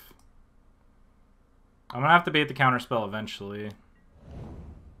Goyf. I'm going to have to bait the counterspell eventually.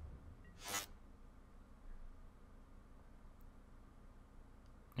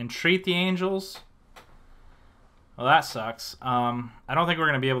 Entreat the Angels? Well, that sucks. I don't think we're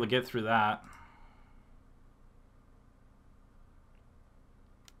going to be able to get through that.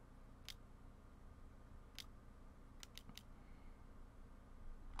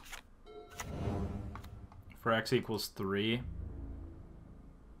 for x equals 3.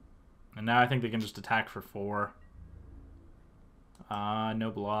 And now I think they can just attack for 4.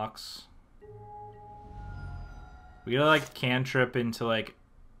 No blocks. We gotta like cantrip into like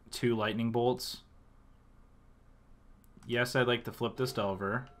 2 lightning bolts. Yes, I'd like to flip this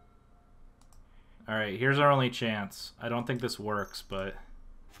over. Alright, here's our only chance. I don't think this works, but...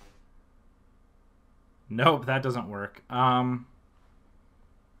 Nope, that doesn't work.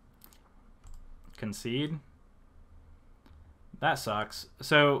 Concede. That sucks.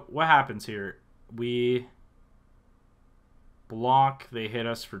 So, what happens here? We block, they hit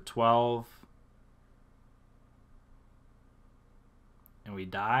us for 12. And we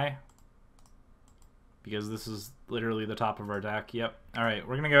die. Because this is literally the top of our deck. Yep. Alright,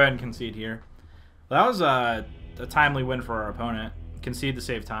 we're going to go ahead and concede here. Well, that was a timely win for our opponent. Concede to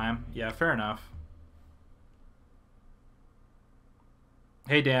save time. Yeah, fair enough.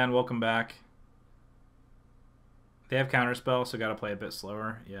 Hey Dan, welcome back. They have counterspell, so gotta play a bit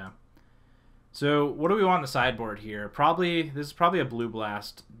slower. Yeah. So what do we want in the sideboard here? This is probably a blue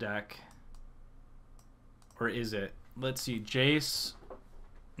blast deck. Or is it? Let's see. Jace.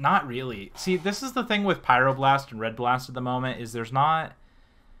 Not really. See, this is the thing with Pyroblast and Red Blast at the moment, is there's not...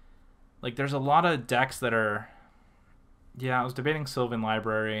 Like, there's a lot of decks that are... Yeah, I was debating Sylvan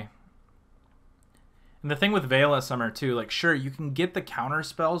Library. And the thing with Veil of Summer, too, like, sure, you can get the counter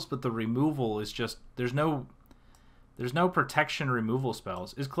spells, but the removal is just... There's no protection removal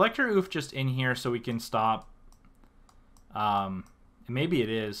spells. Is Collector Oof just in here so we can stop... maybe it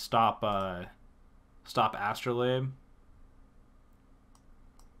is. Stop Astrolabe.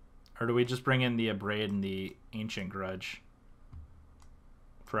 Or do we just bring in the Abrade and the Ancient Grudge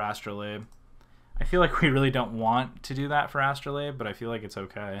for Astrolabe? I feel like we really don't want to do that for Astrolabe, but I feel like it's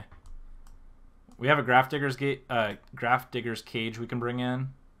okay. We have a Graph Digger's Cage we can bring in.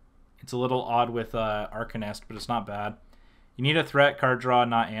 It's a little odd with Arcanist, but it's not bad. You need a threat, card draw,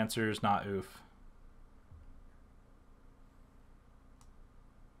 not answers, not oof.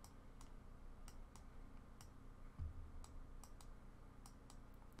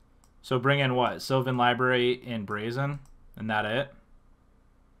 So bring in what? Sylvan Library and Brazen, and that it?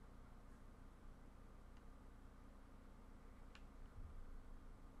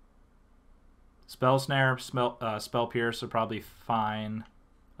 Spell Snare, Spell Pierce are probably fine.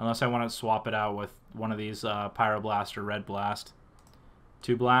 Unless I want to swap it out with one of these Pyroblast or Red Blast.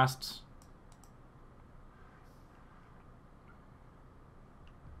 2 blasts.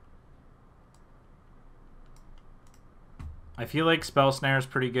 I feel like Spell Snare is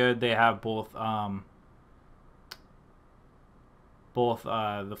pretty good. They have both the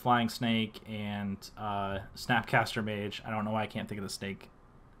Flying Snake and Snapcaster Mage. I don't know why I can't think of the snake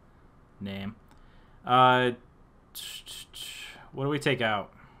name. What do we take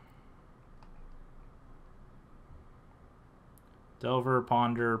out? Delver,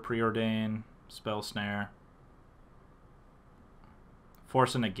 Ponder, Preordain, Spell Snare.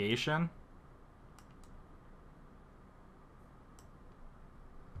 Force a Negation.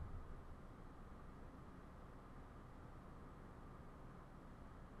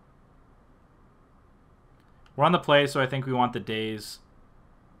 We're on the play, so I think we want the days.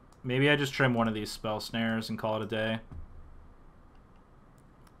 Maybe I just trim one of these Spell Snares and call it a day.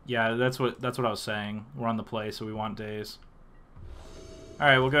 Yeah, that's what I was saying. We're on the play, so we want days.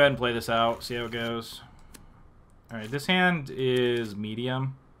 Alright, we'll go ahead and play this out, see how it goes. Alright, this hand is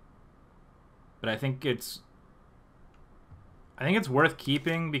medium. But I think it's worth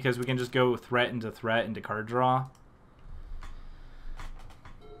keeping because we can just go threat into card draw.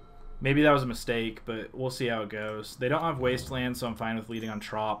 Maybe that was a mistake, but we'll see how it goes. They don't have Wasteland, so I'm fine with leading on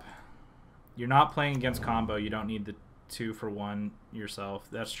Trop. You're not playing against combo. You don't need the 2-for-1 yourself.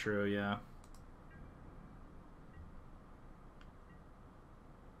 That's true, yeah.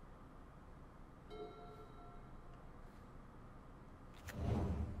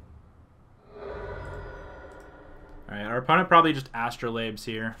 Alright, our opponent probably just Astrolabes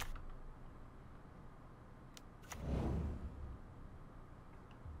here.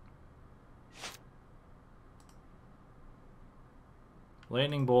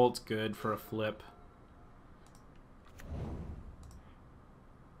 Lightning Bolt's good for a flip.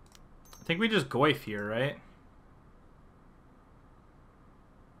 I think we just Goyf here, right?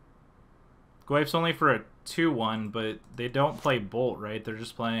 Goyf's only for a 2-1, but they don't play Bolt, right? They're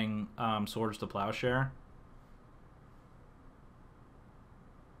just playing Swords to Plowshare.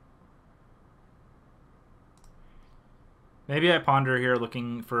 Maybe I Ponder here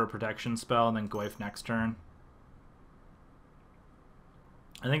looking for a protection spell and then Goyf next turn.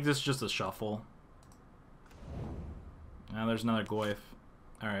 I think this is just a shuffle. Now there's another Goyf.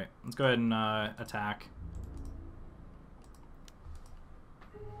 Alright, let's go ahead and attack.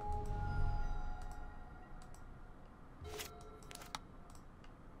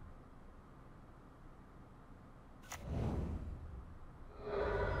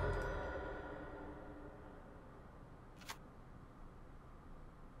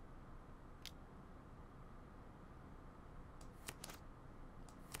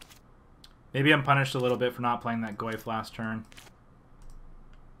 Maybe I'm punished a little bit for not playing that Goyf last turn.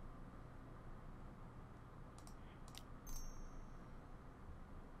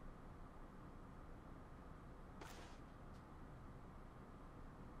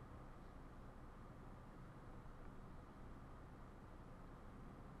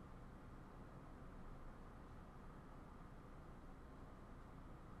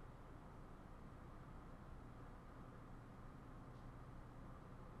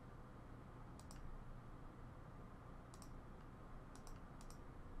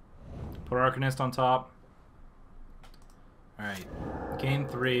 Put Arcanist on top. Alright. Gain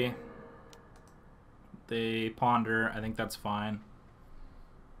 3. They ponder. I think that's fine.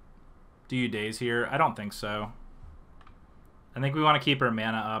 Do you daze here? I don't think so. I think we want to keep our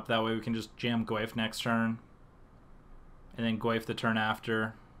mana up. That way we can just jam Goyf next turn. And then Goyf the turn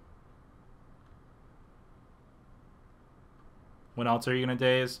after. When else are you going to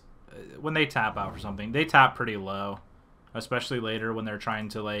daze? When they tap out for something. They tap pretty low. Especially later when they're trying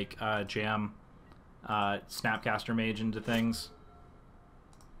to like jam Snapcaster Mage into things.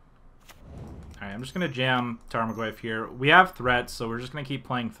 Alright, I'm just going to jam Tarmogoyf here. We have threats, so we're just going to keep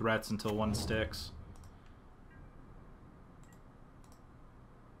playing threats until one sticks.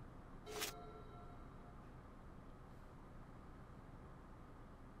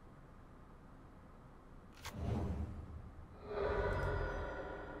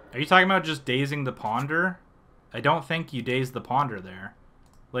 Are you talking about just dazing the Ponder? I don't think you daze the Ponder there.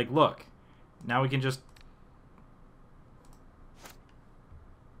 Like, look. Now we can just...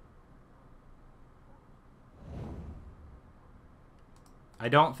 I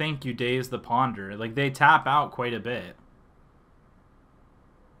don't think you daze the Ponder. Like, they tap out quite a bit.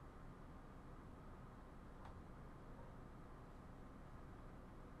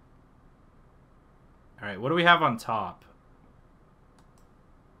 Alright, what do we have on top?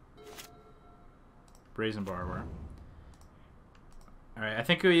 Brazen Barber. Alright, I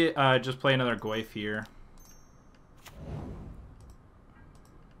think we just play another Goyf here.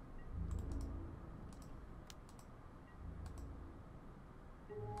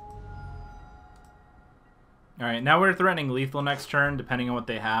 Alright, now we're threatening lethal next turn, depending on what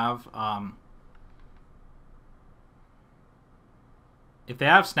they have. If they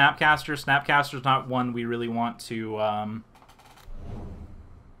have Snapcaster, Snapcaster's not one we really want to...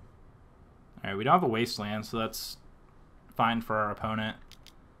 Alright, we don't have a Wasteland, so that's fine for our opponent.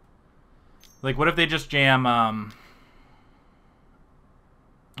 Like, what if they just jam...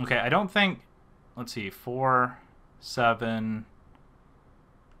 Okay, I don't think... Let's see, 4, 7...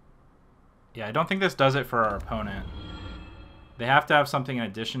 Yeah, I don't think this does it for our opponent. They have to have something in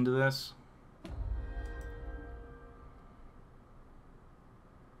addition to this.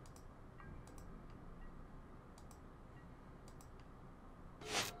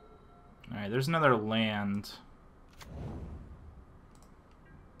 Alright, there's another land.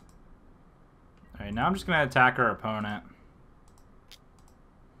 Alright, now I'm just going to attack our opponent.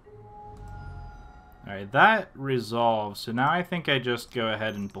 Alright, that resolves. So now I think I just go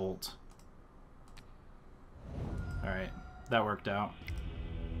ahead and bolt. Alright, that worked out.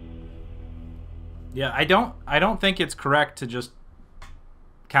 Yeah, I don't think it's correct to just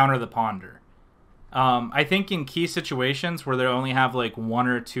counter the Ponder. I think in key situations where they only have like 1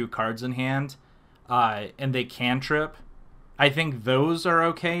 or 2 cards in hand, and they cantrip, I think those are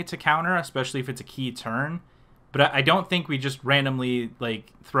okay to counter, especially if it's a key turn. But I don't think we just randomly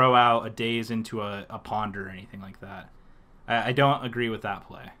like throw out a daze into a Ponder or anything like that. I don't agree with that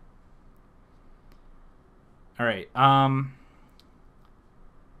play. All right.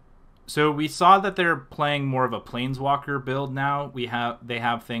 So we saw that they're playing more of a Planeswalker build now. They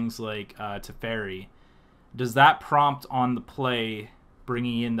have things like Teferi. Does that prompt on the play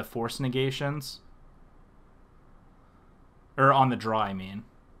bringing in the force negations? Or on the draw, I mean.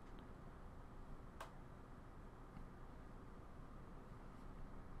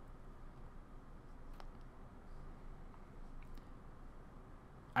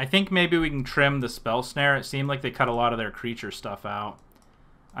 I think maybe we can trim the spell snare. It seemed like they cut a lot of their creature stuff out.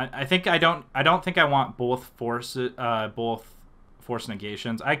 I think I don't think I want both force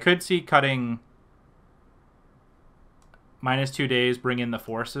negations. I could see cutting -2 days, bring in the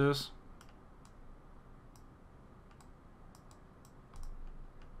forces.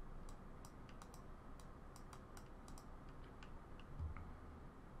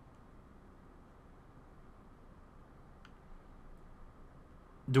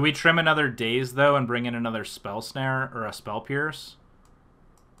 Do we trim another daze though and bring in another spell snare or a spell pierce?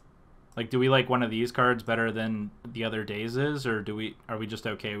 Like, do we like one of these cards better than the other dazes, or are we just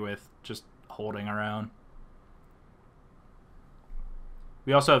okay with just holding our own? We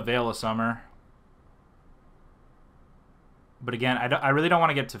We also have Veil of Summer. But again, I really don't want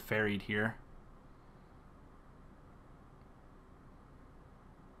to get to Ferried here.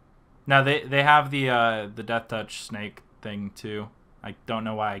 Now they have the Death Touch snake thing too. I don't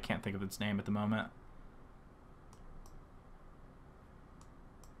know why I can't think of its name at the moment.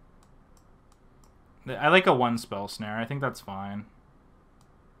 I like a 1-spell snare. I think that's fine.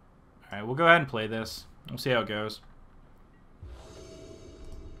 Alright, we'll go ahead and play this. We'll see how it goes.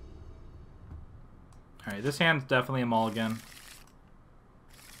 Alright, this hand's definitely a mulligan.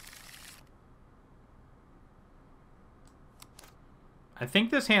 I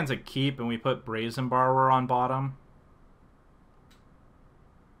think this hand's a keep and we put Brazen Borrower on bottom.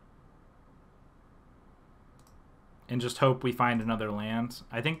 And just hope we find another land.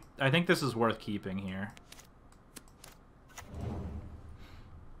 I think this is worth keeping here.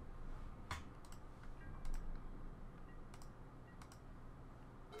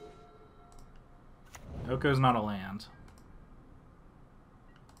 Oko's not a land.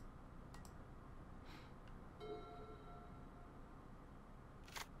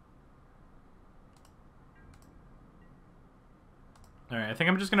 Alright, I think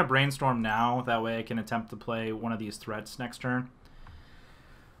I'm just going to brainstorm now. That way I can attempt to play one of these threats next turn.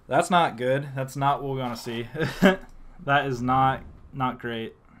 That's not good. That's not what we want to see. That is not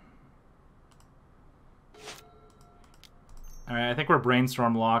great. Alright, I think we're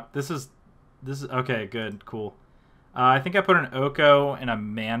brainstorm locked. This is okay, good, cool. I think I put an Oko and a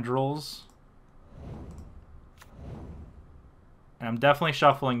Mandrills. And I'm definitely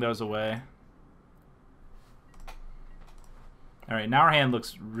shuffling those away. Alright, now our hand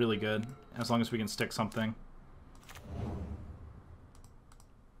looks really good, as long as we can stick something.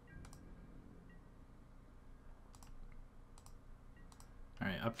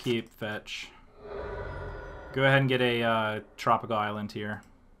 Alright, upkeep, fetch. Go ahead and get a Tropical Island here.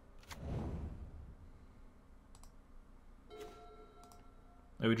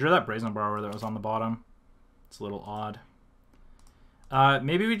 Oh, we drew that Brazen Borrower that was on the bottom. It's a little odd.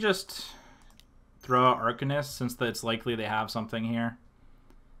 Maybe we just throw out Arcanist, since it's likely they have something here.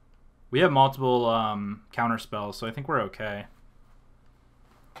 We have multiple counter spells, so I think we're okay.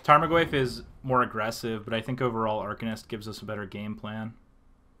 Tarmogoyf is more aggressive, but I think overall Arcanist gives us a better game plan.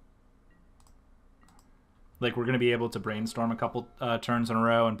 Like, we're going to be able to brainstorm a couple turns in a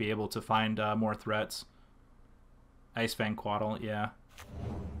row and be able to find more threats. Ice Fang Quaddle, yeah.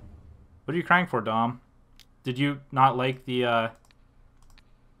 What are you crying for, Dom? Did you not like the...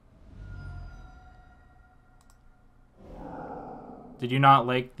 Did you not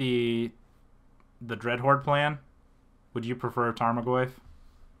like the Dreadhorde plan? Would you prefer Tarmogoyf?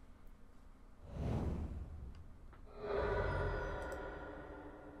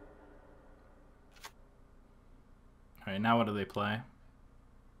 Alright, now what do they play?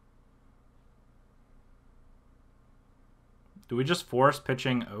 Do we just force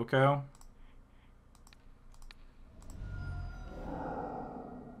pitching Oko?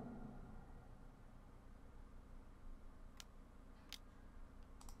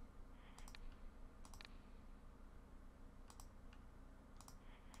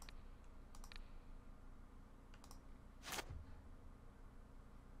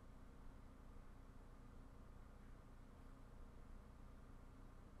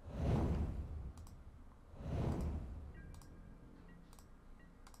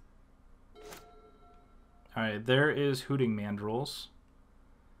 Alright, there is Hooting Mandrills.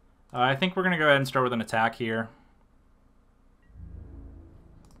 I think we're going to go ahead and start with an attack here.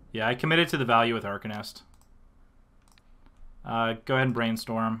 Yeah, I committed to the value with Arcanist. Go ahead and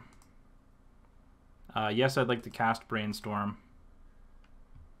Brainstorm. Yes, I'd like to cast Brainstorm.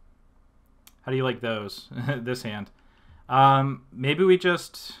 How do you like those? This hand. Maybe we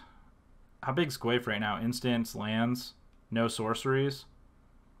just... How big's Goyf right now? Instants, lands, no sorceries.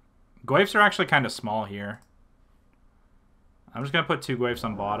 Goyfs are actually kind of small here. I'm just going to put 2 Goyfs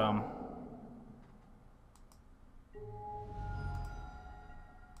on bottom.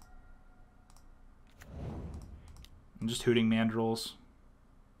 I'm just Hooting Mandrills.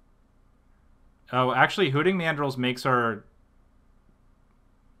 Oh, actually, Hooting Mandrills makes our...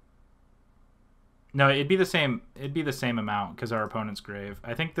 No, it'd be the same amount because our opponent's grave.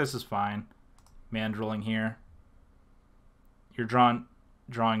 I think this is fine. Mandrilling here. You're drawing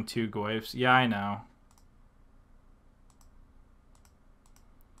 2 Goyfs. Yeah, I know.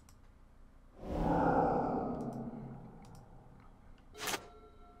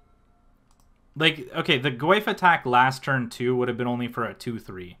 Like, okay, the Goyf attack last turn 2 would have been only for a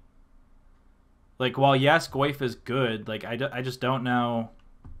 2/3. Like, while yes, Goyf is good, like, I just don't know.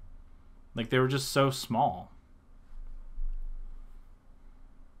 Like, they were just so small.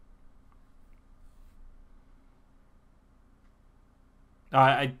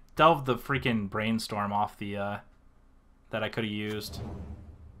 I delved the freaking brainstorm off the that I could have used.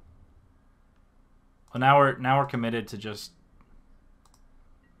 Well, now we're committed to just.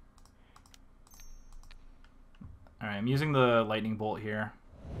 All right, I'm using the lightning bolt here.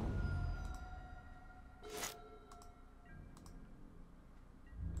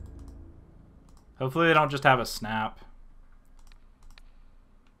 Hopefully they don't just have a snap.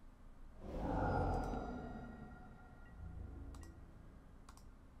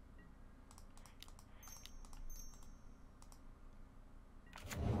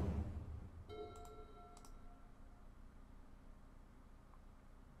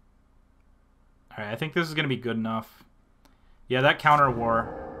 Alright, I think this is going to be good enough. Yeah, that counter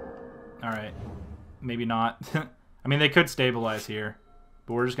war. Alright. Maybe not. I mean, they could stabilize here.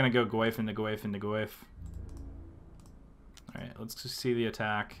 But we're just going to go goif into goif into goif. Alright, let's just see the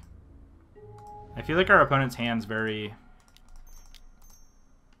attack. I feel like our opponent's hand's very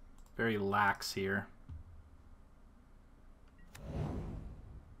lax here.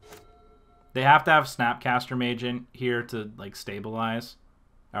 They have to have Snapcaster Mage in here to, like, stabilize.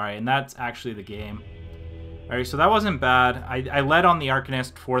 Alright, and that's actually the game. Alright, so that wasn't bad. I led on the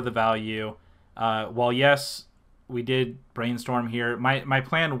Arcanist for the value. While, yes, we did brainstorm here, my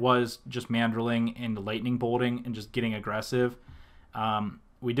plan was just mandrilling and lightning bolting and just getting aggressive.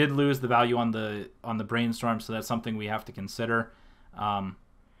 We did lose the value on the brainstorm, so that's something we have to consider.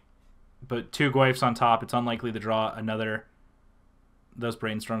 But 2 goifs on top, it's unlikely to draw another. Those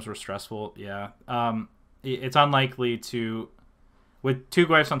brainstorms were stressful, yeah. It's unlikely to... With 2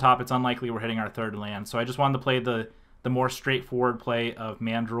 goifs on top, it's unlikely we're hitting our 3rd land. So I just wanted to play the more straightforward play of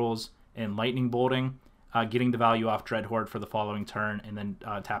mandrills and lightning bolting, getting the value off Dreadhorde for the following turn, and then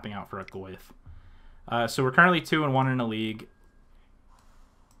tapping out for a goif. So we're currently 2-1 in a league.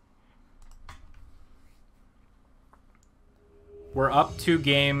 We're up 2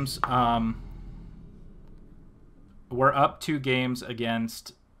 games. We're up 2 games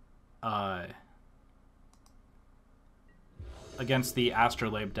against the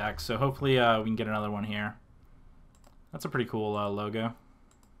Astrolabe deck, so hopefully we can get another one here. That's a pretty cool logo.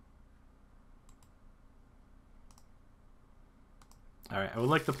 Alright, I would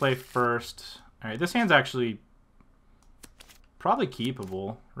like to play first. Alright, this hand's actually probably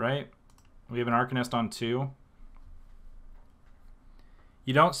keepable, right? We have an Arcanist on 2.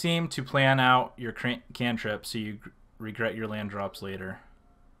 You don't seem to plan out your cantrip, so you regret your land drops later.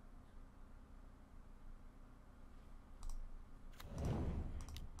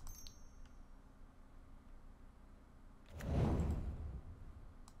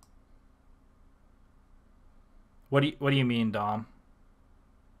 What do you mean, Dom?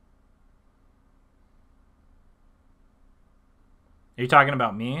 Are you talking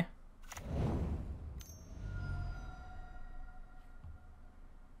about me?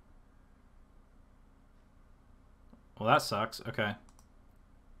 Well, that sucks. Okay.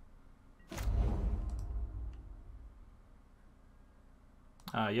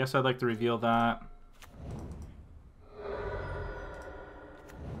 Yes, I'd like to reveal that.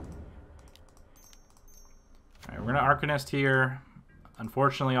 Alright, we're going to Arcanist here.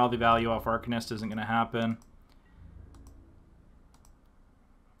 Unfortunately, all the value off Arcanist isn't going to happen.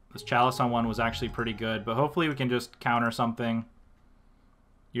 This Chalice on 1 was actually pretty good, but hopefully we can just counter something.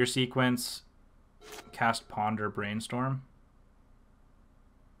 Your sequence, cast Ponder Brainstorm.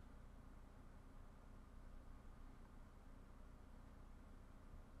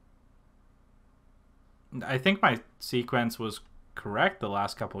 I think my sequence was correct the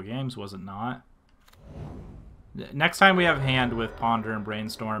last couple of games, was it not? Next time we have hand with Ponder and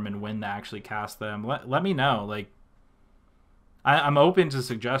Brainstorm and when to actually cast them, let me know. Like, I'm open to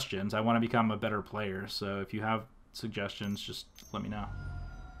suggestions. I want to become a better player, so if you have suggestions, just let me know.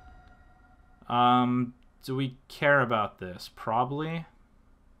 Do we care about this? Probably.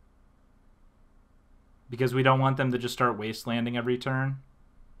 Because we don't want them to just start wastelanding every turn.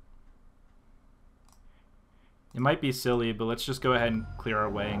 It might be silly, but let's just go ahead and clear our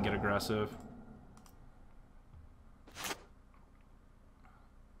way and get aggressive.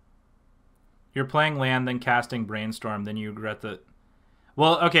 You're playing land, then casting Brainstorm, then you regret that.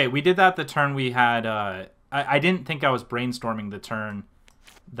 Well, okay, we did that the turn we had... I didn't think I was brainstorming the turn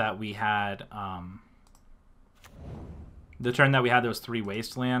that we had... the turn that we had those 3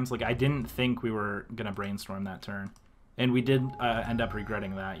 wastelands. Like, I didn't think we were going to brainstorm that turn. And we did end up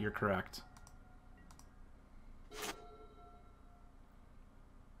regretting that. You're correct.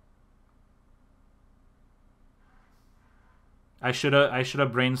 I should have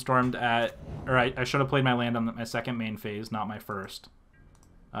brainstormed at, or I should have played my land on my second main phase, not my first.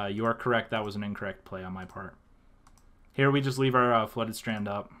 You are correct. That was an incorrect play on my part. Here we just leave our Flooded Strand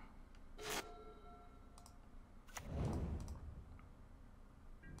up.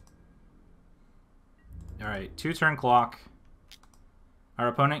 Alright, 2-turn clock. Our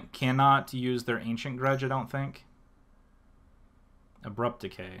opponent cannot use their Ancient Grudge, I don't think. Abrupt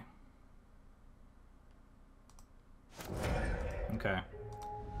Decay. Okay.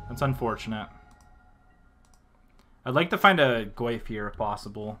 That's unfortunate. I'd like to find a Goyf here if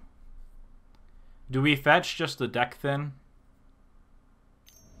possible. Do we fetch just the deck thin?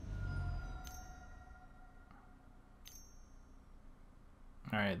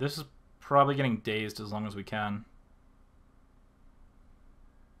 Alright, this is probably getting dazed as long as we can.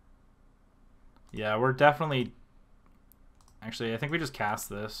 Yeah, we're definitely... Actually, I think we just cast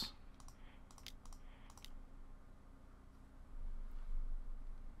this.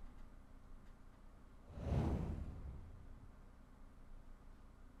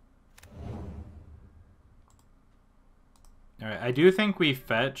 Alright, I do think we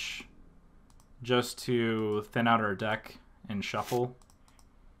fetch just to thin out our deck and shuffle.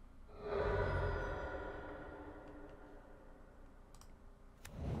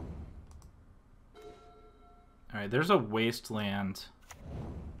 Alright, there's a Wasteland.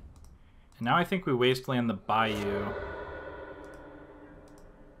 And now I think we Wasteland the Bayou.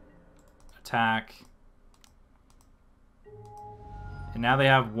 Attack. And now they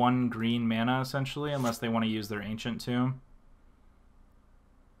have 1 green mana, essentially, unless they want to use their Ancient Tomb.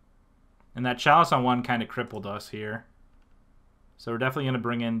 And that Chalice on 1 kind of crippled us here. So we're definitely going to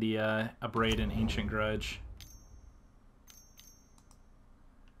bring in the Abrade and Ancient Grudge.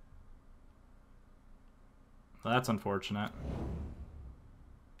 Well, that's unfortunate.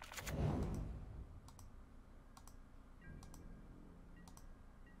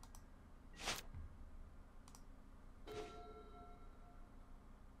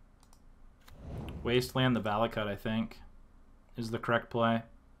 Wasteland the Valakut, I think, is the correct play.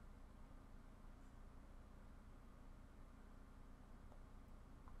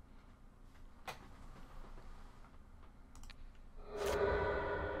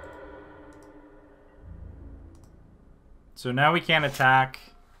 So now we can't attack.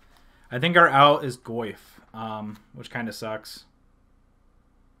 I think our out is Goyf, which kind of sucks.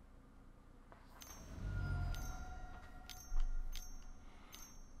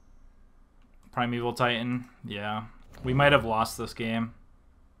 Primeval Titan, yeah. We might have lost this game.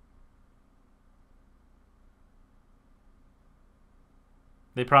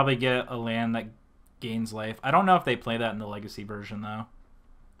 They probably get a land that gains life. I don't know if they play that in the Legacy version, though.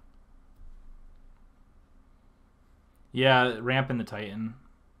 Yeah, ramp in the Titan.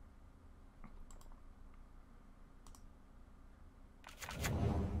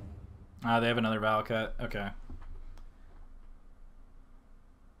 Ah, they have another Valakut. Okay.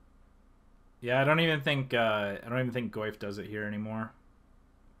 Yeah, I don't even think Goyf does it here anymore.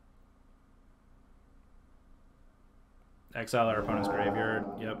 Exile our opponent's graveyard.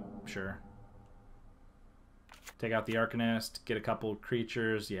 Yep, sure. Take out the Arcanist, get a couple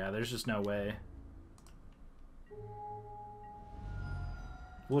creatures. Yeah, there's just no way.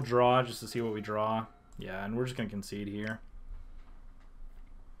 We'll draw just to see what we draw. Yeah, and we're just going to concede here.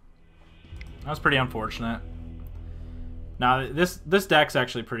 That was pretty unfortunate. Now, this deck's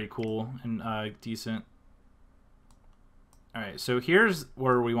actually pretty cool and decent. Alright, so here's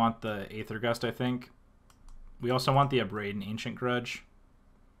where we want the Aether Gust, I think. We also want the Abrade and Ancient Grudge.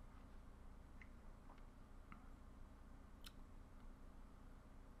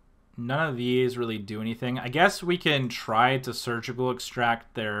 None of these really do anything. I guess we can try to surgical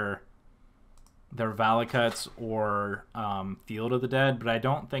extract their Valakuts or Field of the Dead, but I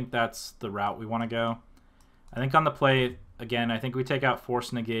don't think that's the route we want to go. I think on the play, again, I think we take out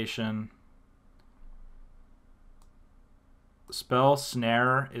Force Negation. Spell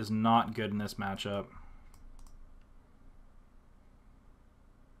Snare is not good in this matchup.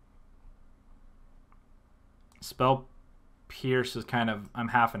 Spell Pierce is kind of, I'm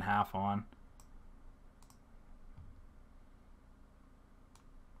half and half on.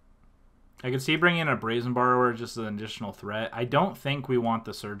 I could see bringing in a Brazen Borrower just as an additional threat. I don't think we want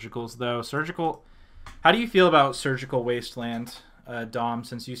the Surgicals, though. Surgical, how do you feel about Surgical Wasteland, Dom,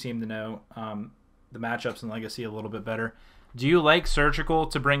 since you seem to know the matchups in Legacy a little bit better? Do you like Surgical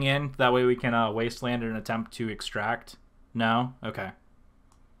to bring in? That way we can Wasteland and attempt to extract? No? Okay.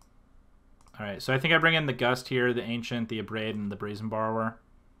 Alright, so I think I bring in the Gust here, the Ancient, the Abrade, and the Brazen Borrower.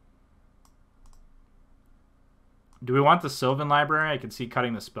 Do we want the Sylvan Library? I could see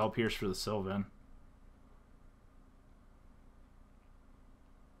cutting the Spell Pierce for the Sylvan.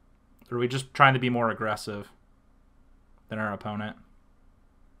 Or are we just trying to be more aggressive than our opponent?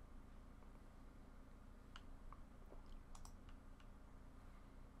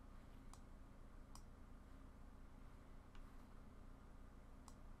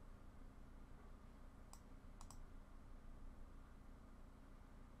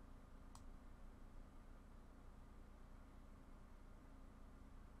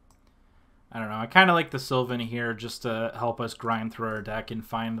 I don't know. I kind of like the Sylvan here just to help us grind through our deck and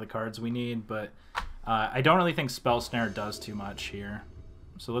find the cards we need, but I don't really think Spell Snare does too much here.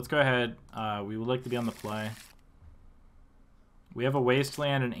 So let's go ahead. We would like to be on the play. We have a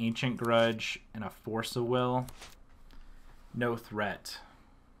Wasteland, an Ancient Grudge, and a Force of Will. No threat.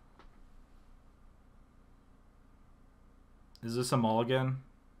 Is this a mulligan?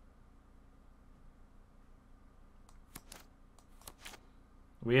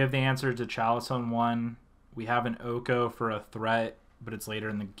 We have the answer to Chalice on 1. We have an Oko for a threat, but it's later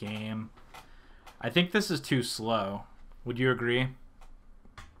in the game. I think this is too slow. Would you agree?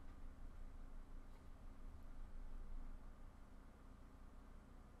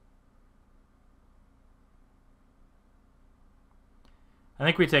 I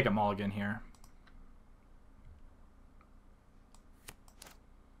think we take a mulligan here.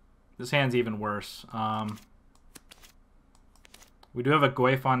 This hand's even worse. We do have a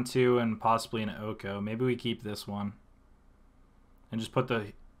Goyf on 2 and possibly an Oko. Maybe we keep this one. And just put the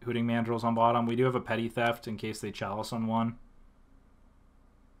Hooting Mandrills on bottom. We do have a Petty Theft in case they Chalice on 1.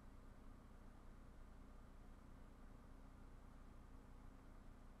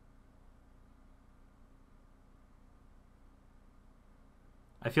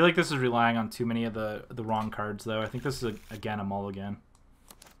 I feel like this is relying on too many of the wrong cards, though. I think this is, again, a mulligan.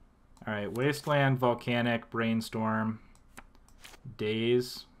 Alright, Wasteland, Volcanic, Brainstorm,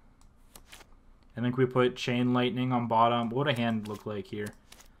 Daze. I think we put Chain Lightning on bottom. What would a hand look like here?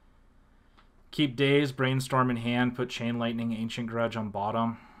 Keep Daze, Brainstorm in hand, put Chain Lightning, Ancient Grudge on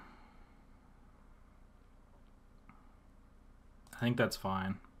bottom. I think that's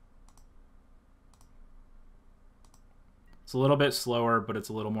fine. It's a little bit slower, but it's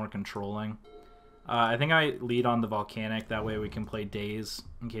a little more controlling. I think I lead on the Volcanic. That way we can play Daze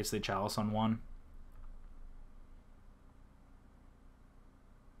in case they Chalice on 1.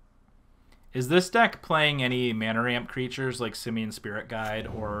 Is this deck playing any mana ramp creatures like Simian Spirit Guide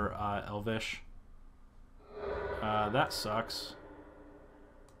or Elvish? That sucks.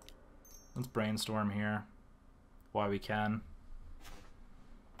 Let's Brainstorm here while we can.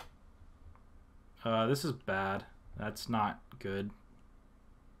 This is bad. That's not good.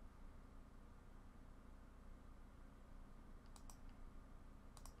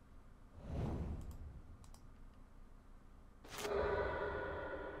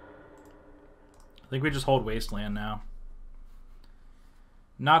 I think we just hold Wasteland now.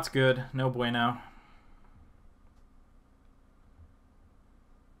 Not good. No bueno.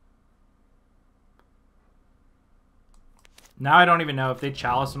 Now I don't even know if they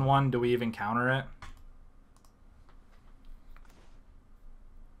Chalice in 1, do we even counter it?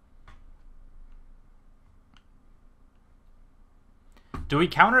 Do we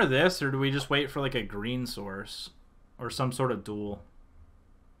counter this, or do we just wait for like a green source or some sort of duel?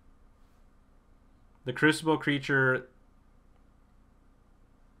 The Crucible creature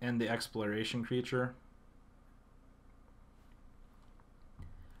and the Exploration creature.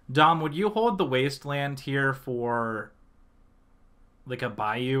 Dom, would you hold the Wasteland here for like a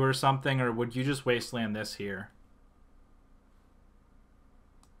Bayou or something, or would you just Wasteland this here?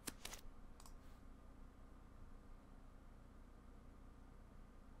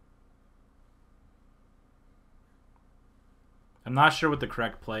 I'm not sure what the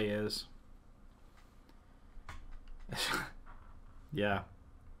correct play is. Yeah.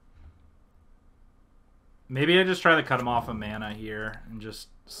 Maybe I just try to cut him off a mana here and just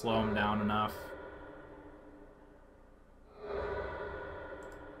slow him down enough.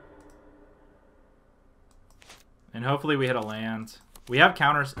 And hopefully we hit a land. We have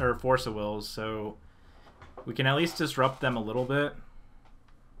counters or Force of Wills, so we can at least disrupt them a little bit.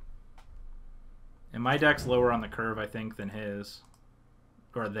 And my deck's lower on the curve, I think, than his.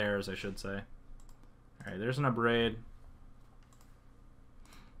 Or theirs, I should say. Alright, there's an Abrade.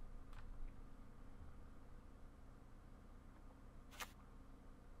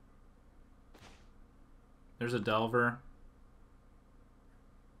 There's a Delver.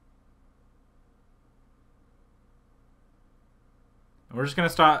 And we're just going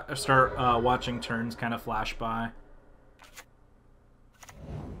to start watching turns kind of flash by.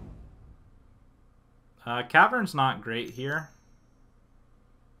 Cavern's not great here.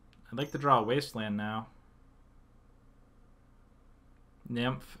 I'd like to draw a Wasteland now.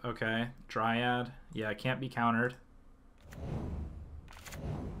 Nymph, okay. Dryad, yeah, it can't be countered.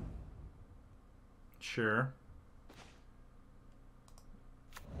 Sure.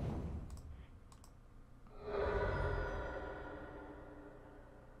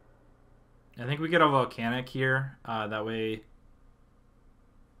 I think we get a Volcanic here. That way,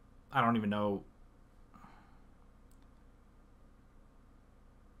 I don't even know.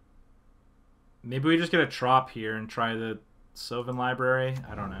 Maybe we just get a Trop here and try the Sylvan Library.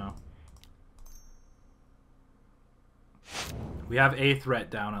 I don't know. We have a threat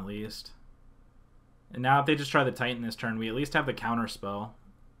down at least. And now if they just try the Titan this turn, we at least have the counter spell.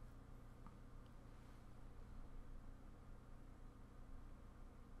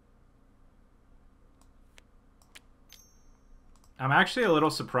 I'm actually a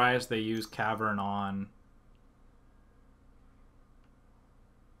little surprised they use Cavern on.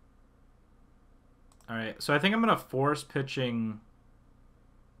 Alright, so I think I'm going to force pitching...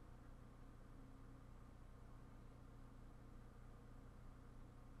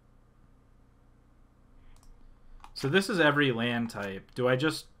 So this is every land type. Do I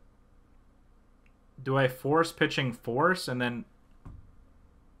force pitching force and then...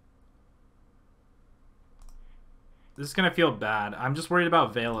 This is going to feel bad. I'm just worried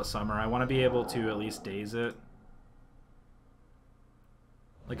about Veil of Summer. I want to be able to at least daze it.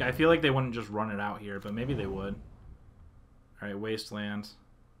 Like, I feel like they wouldn't just run it out here, but maybe they would. Alright, Wasteland.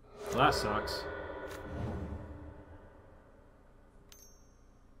 Well, that sucks.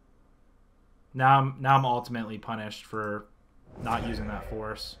 Now I'm ultimately punished for not using that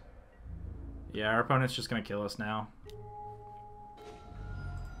force. Yeah, our opponent's just going to kill us now.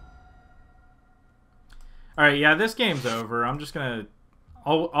 Alright, yeah, this game's over. I'm just going to...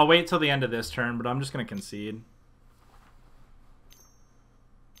 I'll wait till the end of this turn, but I'm just going to concede.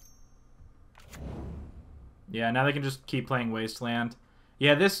 Yeah, now they can just keep playing Wasteland.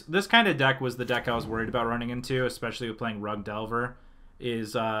 Yeah, this kind of deck was the deck I was worried about running into, especially with playing Rug Delver,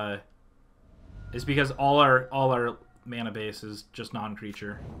 is because all our mana base is just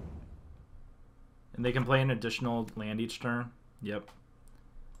non-creature. And they can play an additional land each turn. Yep.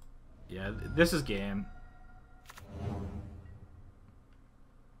 Yeah, this is game.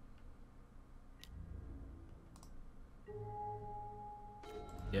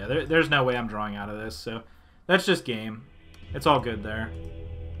 Yeah, there's no way I'm drawing out of this, so that's just game. It's all good there.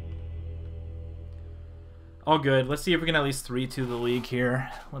 All good. Let's see if we can at least 3-2 the league here.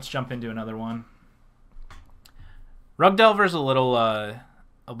 Let's jump into another one. Rug Delver's a little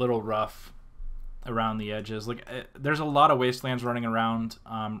rough around the edges. Like, there's a lot of Wastelands running around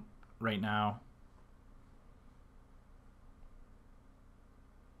right now.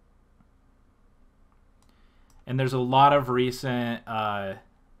 And there's a lot of recent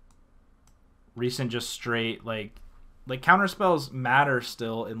just straight like counterspells matter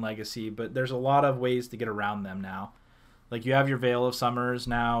still in Legacy, but there's a lot of ways to get around them now. Like, you have your Veil of Summers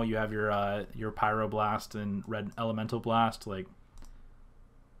now, you have your Pyroblast and Red Elemental Blast, like.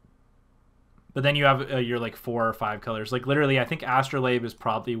 But then you have your like 4 or 5 colors. Like, literally, I think Astrolabe is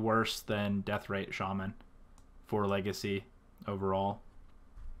probably worse than Deathrite Shaman for Legacy overall.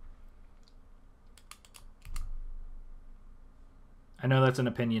 I know that's an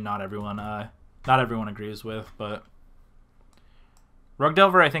opinion not everyone agrees with, but Rug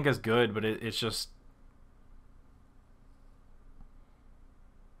Delver I think is good, but it's just,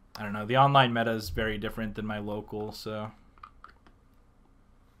 I don't know. The online meta is very different than my local, so.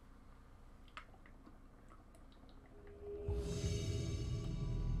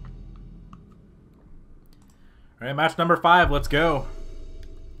 All right, match number 5. Let's go.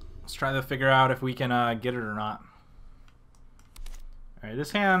 Let's try to figure out if we can get it or not. All right,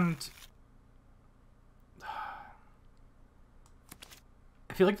 this hand.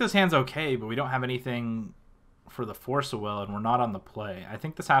 I feel like this hand's okay, but we don't have anything for the Force of Will, and we're not on the play. I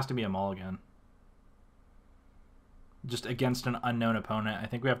think this has to be a mulligan. Just against an unknown opponent. I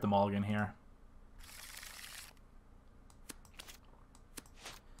think we have the mulligan here.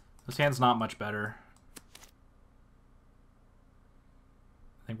 This hand's not much better.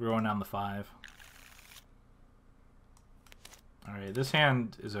 I think we're going down the 5. Alright, this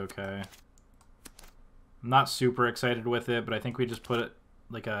hand is okay. I'm not super excited with it, but I think we just put it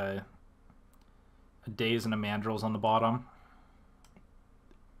like a Daze and a Mandrills on the bottom.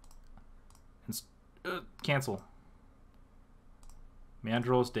 And cancel.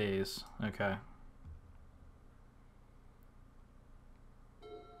 Mandrills, Daze. Okay. I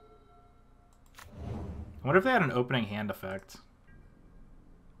wonder if they had an opening hand effect.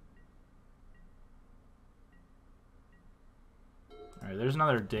 Alright, there's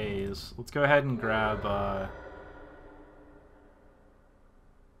another Daze. Let's go ahead and grab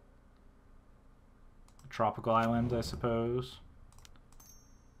Tropical Island, I suppose.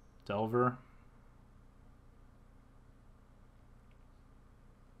 Delver.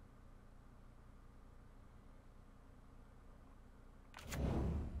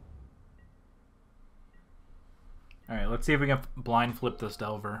 Alright, let's see if we can blind flip this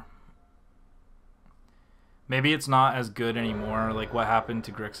Delver. Maybe it's not as good anymore, like what happened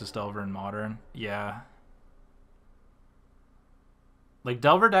to Grixis Delver in Modern. Yeah. Like,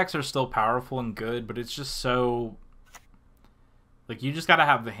 Delver decks are still powerful and good, but it's just so... Like, you just gotta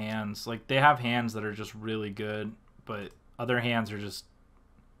have the hands. Like, they have hands that are just really good, but other hands are just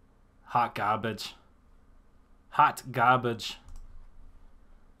hot garbage. Hot garbage.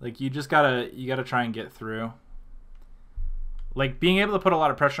 Like, you gotta try and get through. Like, being able to put a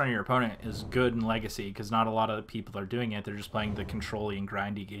lot of pressure on your opponent is good in Legacy, because not a lot of people are doing it. They're just playing the control-y and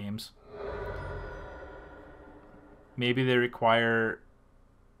grindy games. Maybe they require...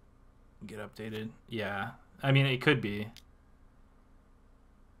 Get updated. Yeah. I mean, it could be.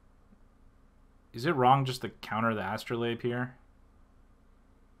 Is it wrong just to counter the Astrolabe here?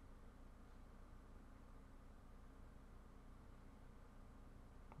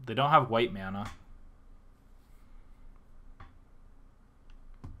 They don't have white mana.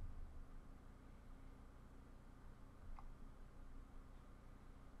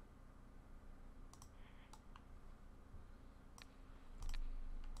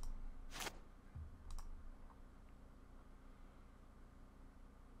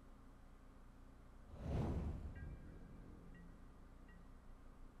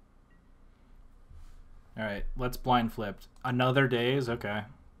 Alright, let's blind flipped. Another Daze? Okay.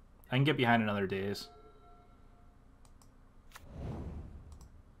 I can get behind another Daze.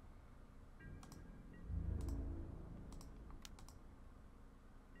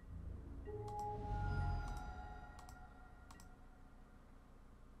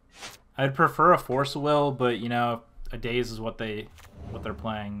 I'd prefer a Force of Will, but you know, a Daze is what they're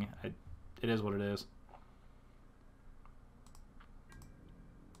playing. It is what it is.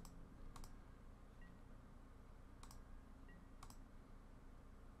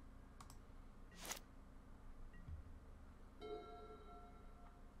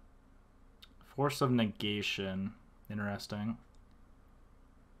 Force of Negation. Interesting.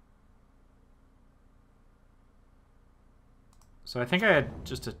 So I think I had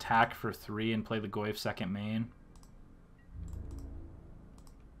just attack for 3 and play the Goyf second main.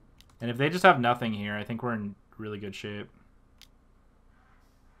 And if they just have nothing here, I think we're in really good shape.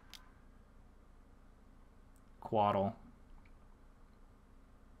 Quaddle.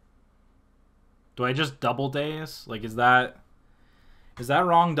 Do I just double Daze? Like, is that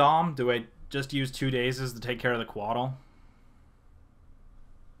wrong, Dom? Do I just use 2 Dazes to take care of the Quaddle?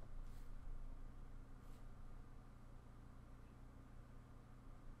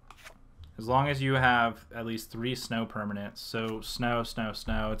 As long as you have at least 3 snow permanents. So snow, snow,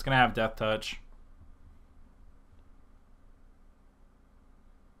 snow. It's going to have Death Touch.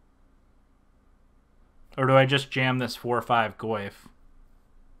 Or do I just jam this 4/5 Goyf?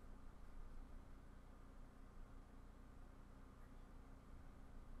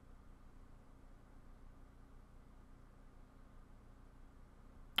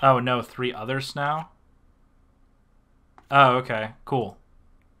 Oh, no, 3 others now? Oh, okay. Cool.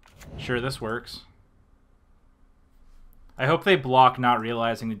 Sure, this works. I hope they block not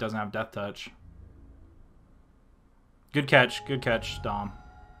realizing it doesn't have Death Touch. Good catch, Dom.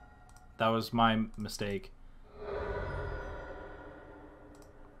 That was my mistake.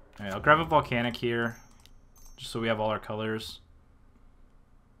 Alright, I'll grab a Volcanic here, just so we have all our colors.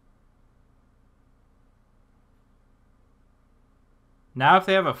 Now if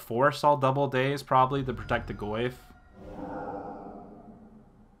they have a Force, I'll double Daze probably to protect the Goyf.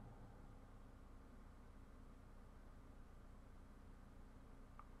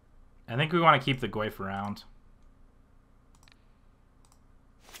 I think we want to keep the Goyf around.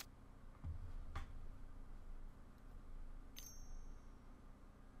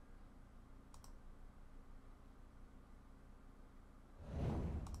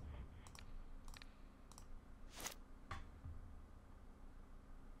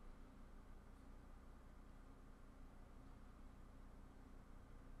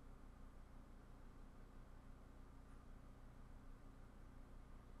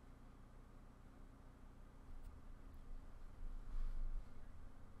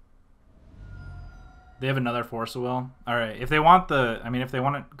 They have another Force of Will. All right, if they want the, I mean, if they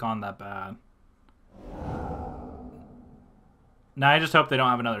want it gone that bad. Now I just hope they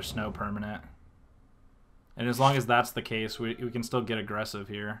don't have another snow permanent. And as long as that's the case, we can still get aggressive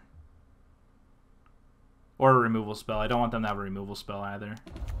here. Or a removal spell. I don't want them to have a removal spell either.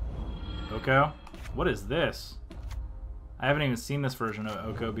 Oko? What is this? I haven't even seen this version of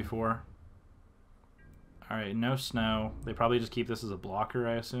Oko before. Alright, no snow. They probably just keep this as a blocker,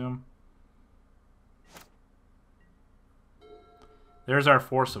 I assume. There's our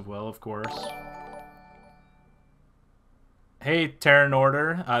Force of Will, of course. Hey, Terran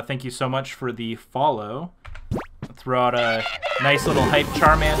Order. Thank you so much for the follow. throw out a nice little hype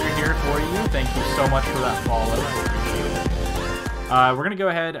Charmander here for you. Thank you so much for that follow. I appreciate it. We're going to go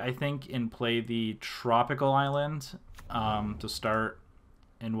ahead, I think, and play the Tropical Island to start.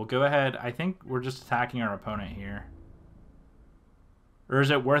 And we'll go ahead. I think we're just attacking our opponent here. Or is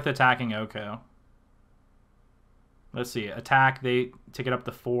it worth attacking Oko? Let's see. Attack. They take it up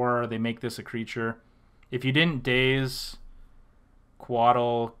to 4. They make this a creature. If you didn't daze,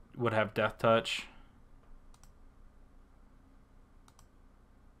 Quaddle would have Death Touch.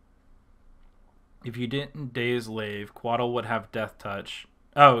 If you didn't daze Lave, Quaddle would have Death Touch.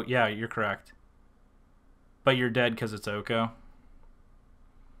 Oh, yeah, you're correct. But you're dead because it's Oko.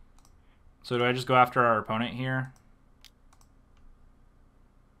 So do I just go after our opponent here?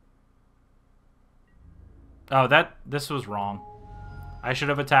 Oh, this was wrong. I should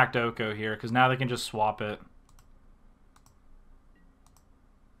have attacked Oko here, because now they can just swap it.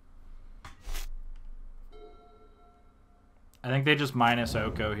 I think they just minus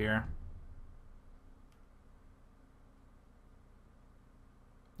Oko here.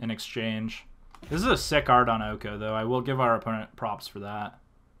 In exchange. This is a sick art on Oko, though. I will give our opponent props for that.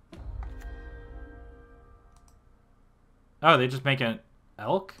 Oh, they just make an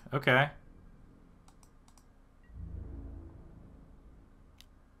elk? Okay.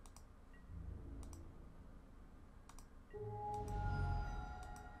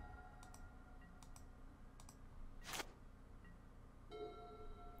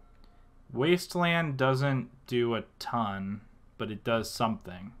 Wasteland doesn't do a ton, but it does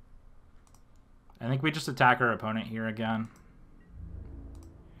something. I think we just attack our opponent here again.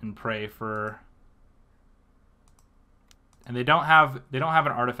 And pray for... And they don't have an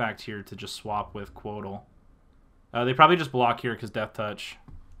artifact here to just swap with Quotal. They probably just block here because Death Touch.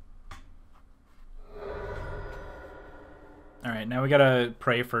 Alright, now we gotta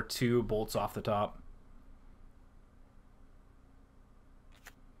pray for 2 bolts off the top.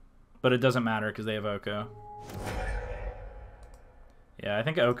 But it doesn't matter because they have Oko. Yeah, I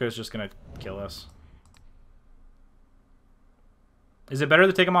think Oko's just gonna kill us. Is it better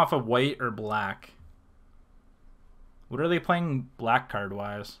to take him off of white or black? What are they playing black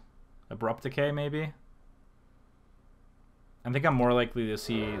card-wise? Abrupt Decay, maybe? I think I'm more likely to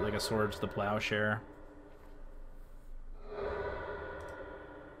see like a Swords to Plowshare.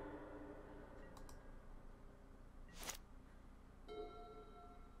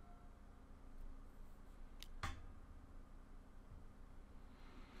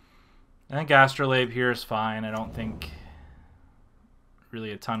 I think Astrolabe here is fine. I don't think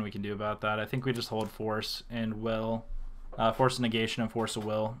really a ton we can do about that. I think we just hold Force and Will. Force of Negation and Force of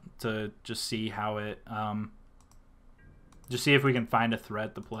Will to just see how it... just see if we can find a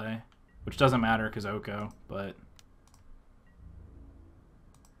threat to play. Which doesn't matter because Oko, but...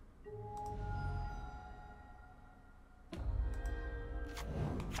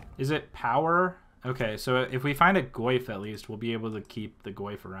 Is it power? Okay, so if we find a Goyf at least, we'll be able to keep the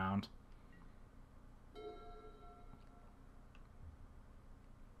Goyf around.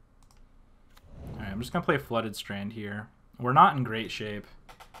 Alright, I'm just going to play Flooded Strand here. We're not in great shape.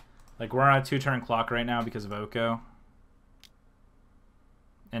 Like, we're on a 2-turn clock right now because of Oko.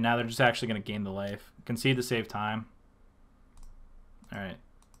 And now they're just actually going to gain the life. Concede to save time. Alright.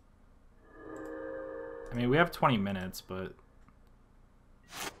 I mean, we have 20 minutes, but...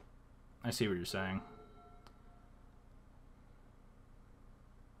 I see what you're saying.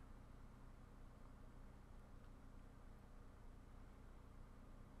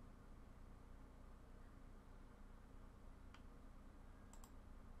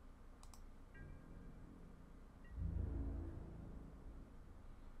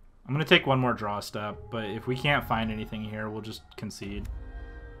 I'm going to take one more draw step, but if we can't find anything here, we'll just concede.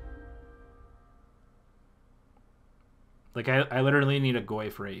 Like, I literally need a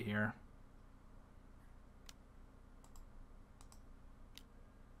Goyf right here.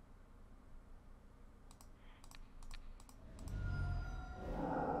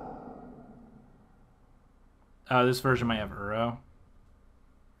 This version might have Uro.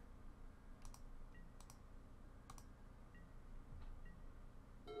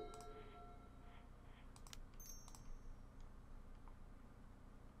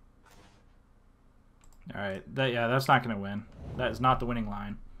 Alright, yeah, that's not going to win. That is not the winning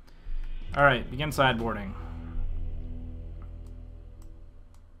line. Alright, begin sideboarding.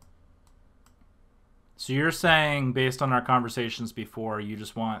 So you're saying, based on our conversations before, you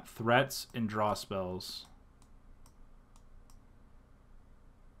just want threats and draw spells.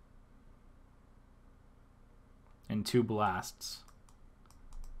 And 2 blasts.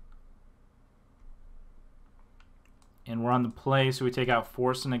 And we're on the play, so we take out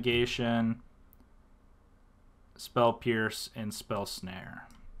Force and Negation. Spell Pierce, and Spell Snare.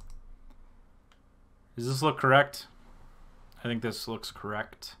 Does this look correct? I think this looks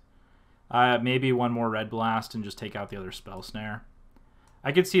correct. Maybe one more Red Blast and just take out the other Spell Snare.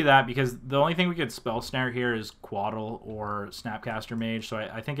 I could see that because the only thing we could Spell Snare here is Quaddle or Snapcaster Mage, so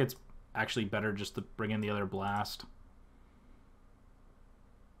I think it's actually better just to bring in the other Blast.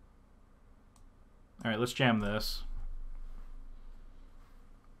 Alright, let's jam this.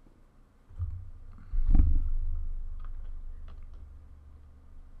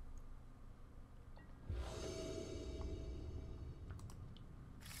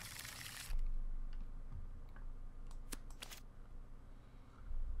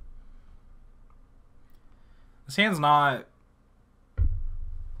 This hand's not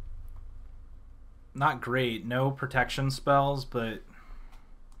great. No protection spells, but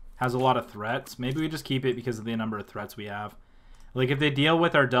has a lot of threats. Maybe we just keep it because of the number of threats we have. Like, if they deal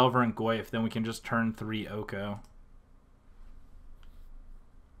with our Delver and Goyf, then we can just turn 3 Oko.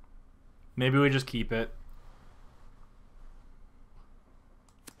 Maybe we just keep it.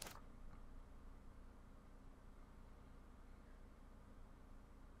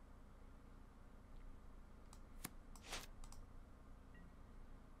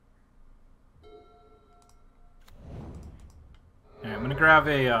 Alright, I'm gonna grab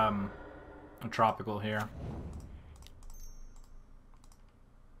a tropical here.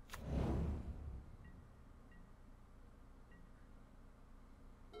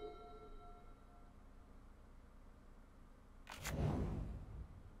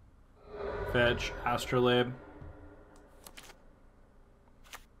 Fetch, Astrolabe.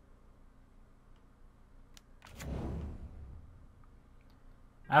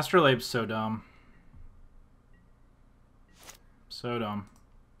 Astrolabe's so dumb. So dumb.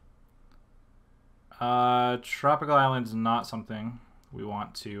 Tropical Island's not something we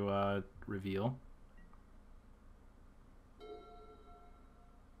want to reveal.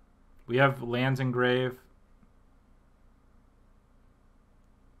 We have lands engrave.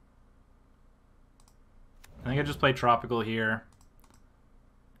 I think I just play Tropical here.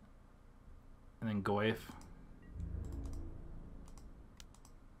 And then Goyf.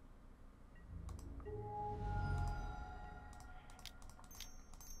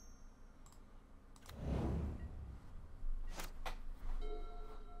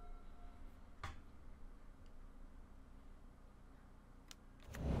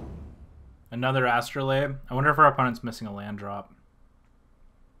 Another Astrolabe. I wonder if our opponent's missing a land drop.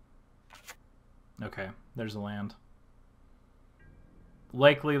 Okay, there's a land.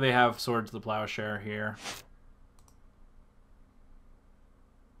 Likely they have Swords of the Plowshare here.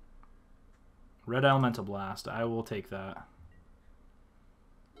 Red Elemental Blast. I will take that.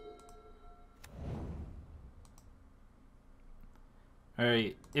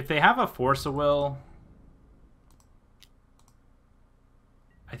 Alright, if they have a Force of Will,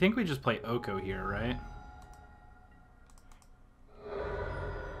 I think we just play Oko here, right?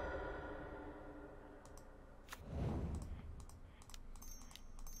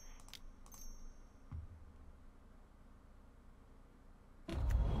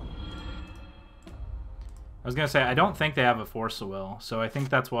 I was going to say, I don't think they have a Force of Will, so I think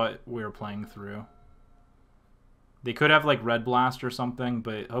that's what we're playing through. They could have, like, Red Blast or something,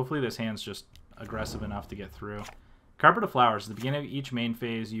 but hopefully this hand's just aggressive enough to get through. Carpet of Flowers. At the beginning of each main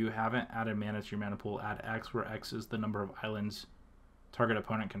phase, you haven't added mana to your mana pool. Add X, where X is the number of islands target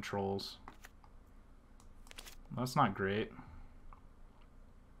opponent controls. That's not great.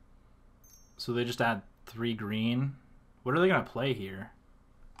 So they just add 3 green. What are they going to play here?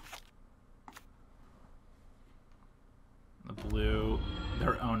 The blue.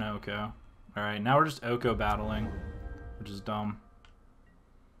 Their own Oko. Alright, now we're just Oko battling, which is dumb.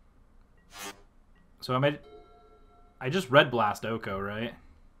 So I just Red Blast Oko, right?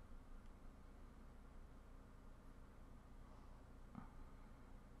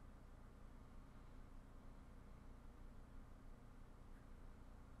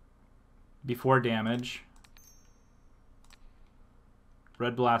 Before damage.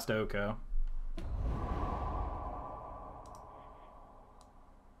 Red Blast Oko.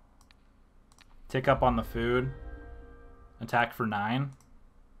 Tick up on the food. Attack for 9.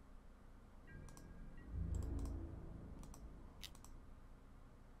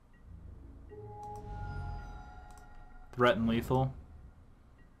 Threaten lethal.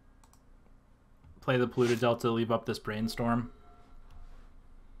 Play the Polluted Delta, leave up this Brainstorm.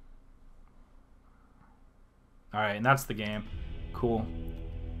 Alright, and that's the game. Cool.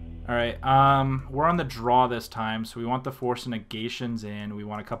 Alright, we're on the draw this time, so we want the Force of Negations in. We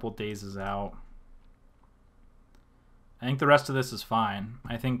want a couple dazes out. I think the rest of this is fine.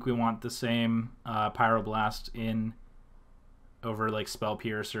 I think we want the same Pyroblast in over like Spell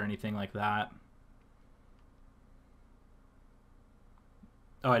Pierce or anything like that.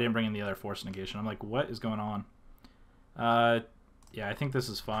 Oh, I didn't bring in the other Force Negation. I'm like, what is going on? Yeah, I think this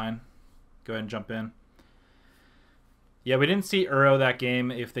is fine. Go ahead and jump in. Yeah, we didn't see Uro that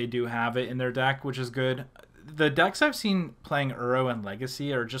game if they do have it in their deck, which is good. The decks I've seen playing Uro and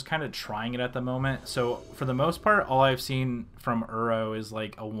Legacy are just kind of trying it at the moment. So for the most part, all I've seen from Uro is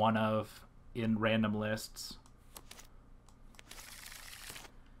like a one of in random lists.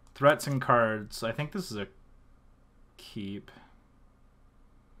 Threats and cards. I think this is a keep.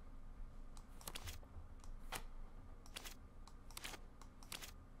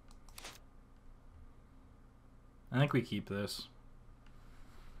 I think we keep this.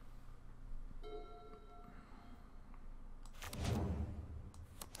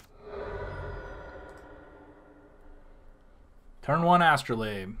 Turn 1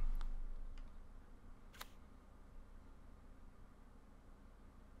 Astrolabe.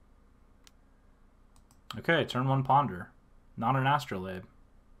 Okay, turn 1 Ponder. Not an Astrolabe.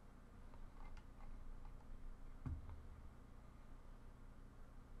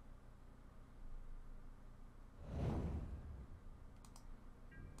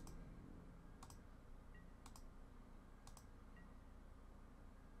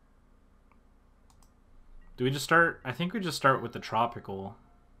 Do we just start? I think we just start with the Tropical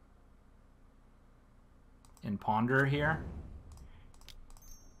and Ponder here.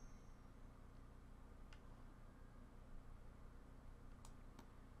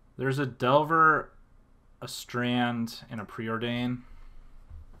 There's a Delver, a Strand, and a Preordain.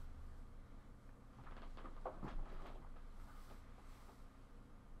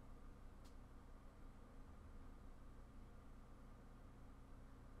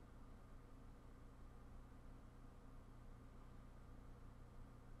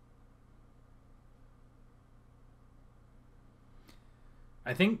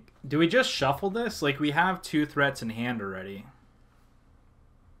 I think, do we just shuffle this? Like, we have 2 threats in hand already.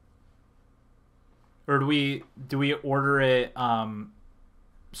 Or do we order it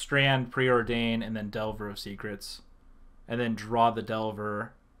Strand, Preordain, and then Delver of Secrets, and then draw the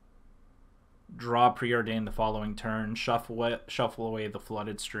Delver, draw Preordain the following turn, shuffle away the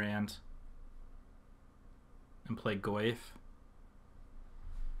Flooded Strand, and play Goyf?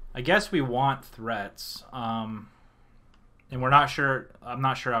 I guess we want threats. And we're not sure. I'm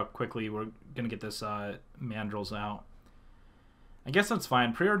not sure how quickly we're gonna get this Mandrills out. I guess that's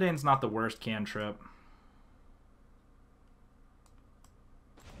fine. Preordain's not the worst cantrip.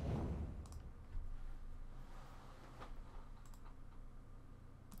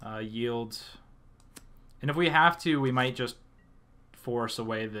 Yield. And if we have to, we might just force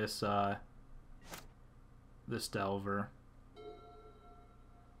away this this Delver.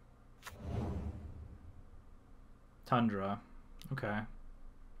 Tundra. Okay.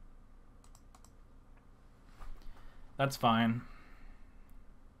 That's fine.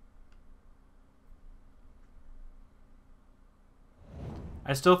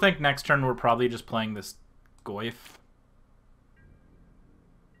 I still think next turn we're probably just playing this Goyf.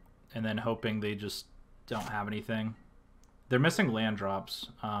 And then hoping they just don't have anything. They're missing land drops.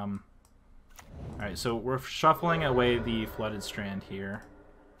 Alright, so we're shuffling away the Flooded Strand here.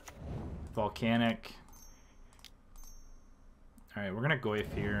 Volcanic. Alright, we're gonna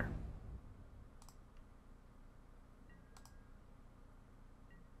Goyf here.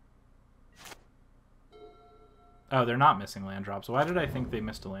 Oh, they're not missing land drops. Why did I think they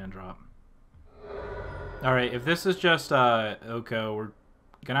missed a land drop? Alright, if this is just Oko, we're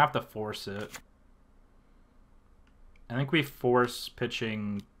gonna have to force it. I think we force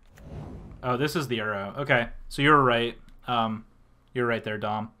pitching... Oh, this is the Uro. Okay, so you're right. You're right there,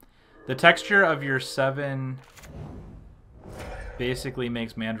 Dom. The texture of your 7... basically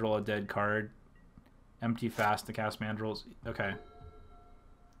makes Mandrill a dead card. Empty fast to cast Mandrills. Okay.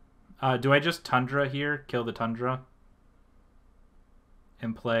 Do I just Tundra here? Kill the Tundra?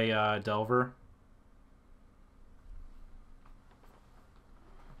 And play Delver?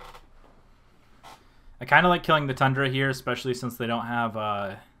 I kind of like killing the Tundra here, especially since they don't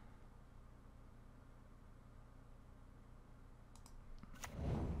have...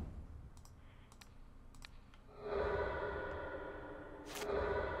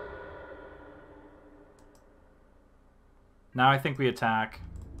 Now I think we attack.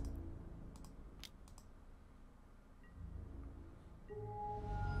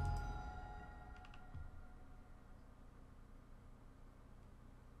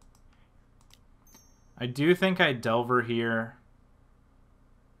 I do think I Delver here.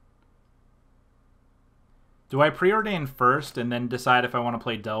 Do I preordain first and then decide if I want to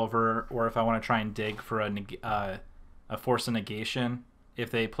play Delver or if I want to try and dig for a Force of Negation if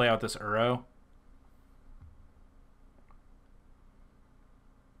they play out this Uro?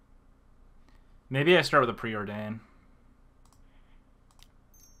 Maybe I start with a preordain.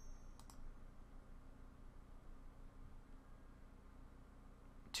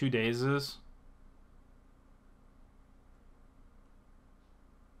 Two dazes.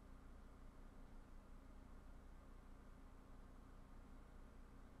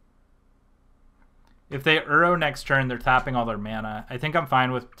 If they Uro next turn, they're tapping all their mana. I think I'm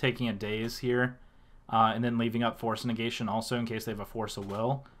fine with taking a daze here and then leaving up Force Negation also in case they have a Force of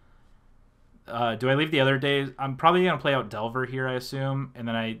Will. Do I leave the other days? I'm probably going to play out Delver here, I assume, and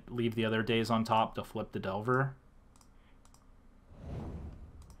then I leave the other days on top to flip the Delver.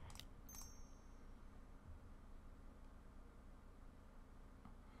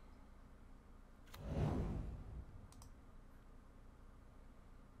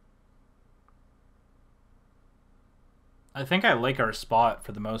 I think I like our spot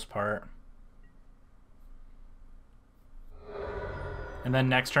for the most part. And then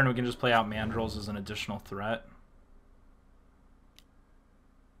next turn we can just play out Mandrills as an additional threat.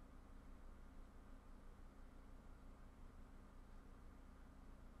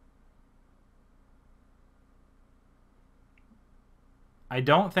 I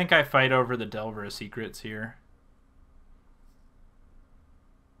don't think I fight over the Delver of Secrets here.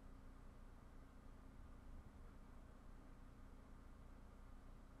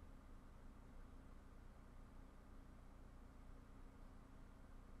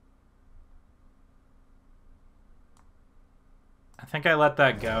 I think I let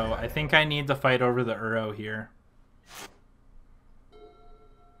that go. I think I need to fight over the Uro here.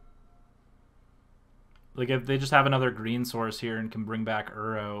 Like, if they just have another green source here and can bring back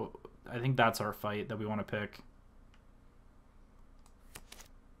Uro, I think that's our fight that we want to pick.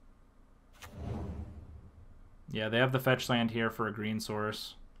 Yeah, they have the fetch land here for a green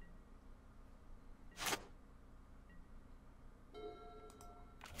source.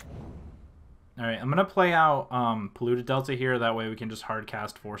 Alright, I'm going to play out Polluted Delta here. That way we can just hard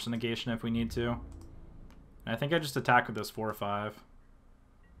cast Force Negation if we need to. And I think I just attack with this 4/5.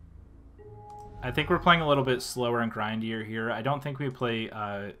 I think we're playing a little bit slower and grindier here. I don't think we play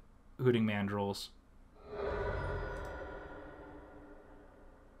Hooting Mandrills.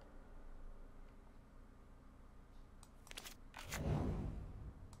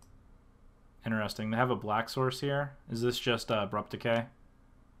 Interesting. They have a black source here. Is this just Abrupt Decay?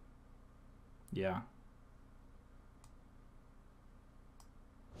 Yeah.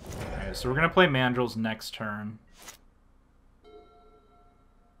 Okay, so we're going to play Mandrills next turn.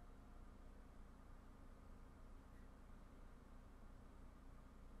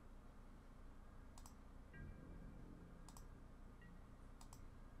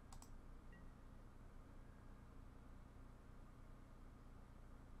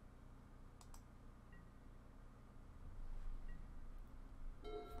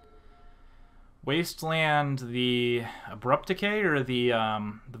 Wasteland, the Abrupt Decay or the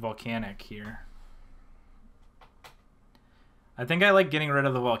Volcanic here? I think I like getting rid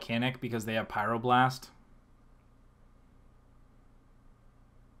of the Volcanic because they have Pyroblast.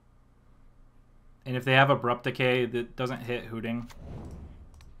 And if they have Abrupt Decay that doesn't hit Hooting.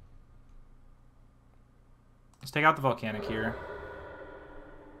 Let's take out the Volcanic here.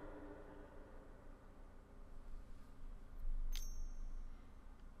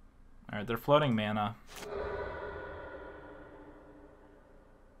 Alright, they're floating mana.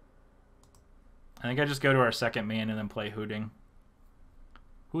 I think I just go to our second main and then play Hooting.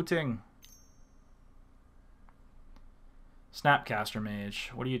 Hooting! Snapcaster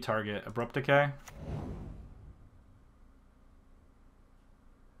Mage. What do you target? Abrupt Decay?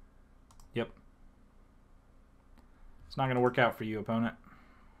 Yep. It's not going to work out for you, opponent.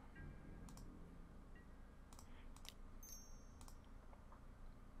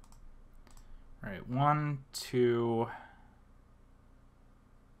 Alright, 1, 2...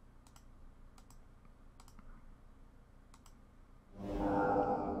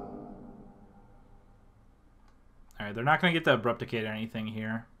 Alright, they're not going to get the Abrupt Decay or anything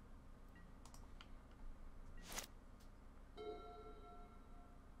here.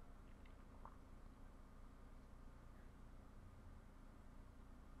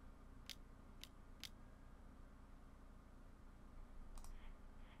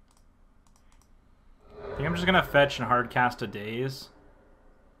 I think I'm just going to fetch and hard cast a Daze.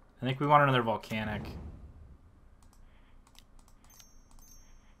 I think we want another Volcanic.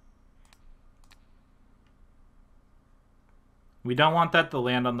 We don't want that to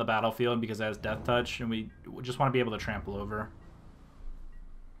land on the battlefield because it has Death Touch, and we just want to be able to trample over.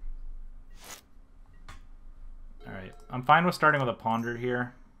 Alright, I'm fine with starting with a Ponder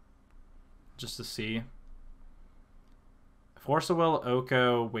here, just to see. Force of Will,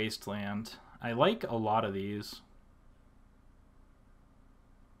 Oko, Wasteland. I like a lot of these.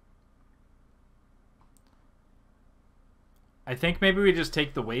 I think maybe we just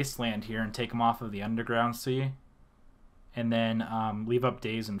take the Wasteland here and take them off of the Underground Sea. And then leave up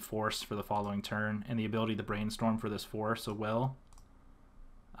Daze and Force for the following turn. And the ability to Brainstorm for this Force of Will.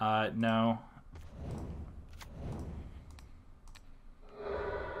 No.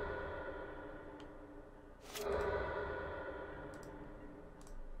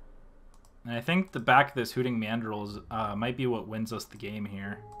 And I think the back of this Hooting Mandrills might be what wins us the game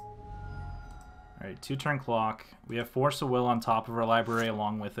here. Alright, 2-turn clock. We have Force of Will on top of our library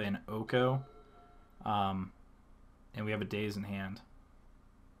along with an Oko. And we have a Daze in hand.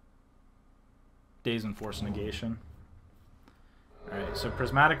 Daze and Force Negation. Alright, so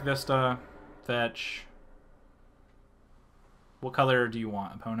Prismatic Vista, fetch. What color do you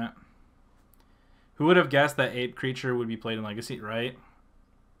want, opponent? Who would have guessed that 8 creature would be played in Legacy, right?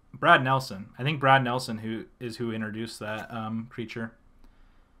 Brad Nelson. I think Brad Nelson who introduced that creature.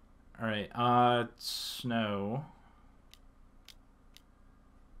 Alright, Snow.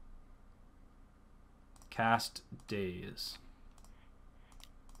 Cast Daze.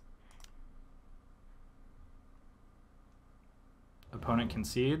 Opponent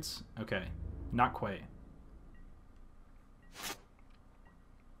concedes? Okay, not quite.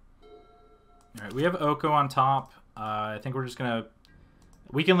 Alright, we have Oko on top. I think we're just gonna...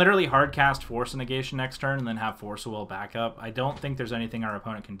 We can literally hard cast Force Negation next turn and then have Force of Will back up. I don't think there's anything our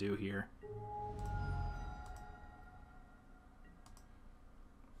opponent can do here.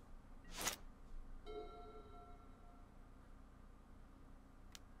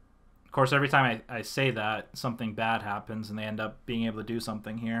 Of course, every time I say that, something bad happens and they end up being able to do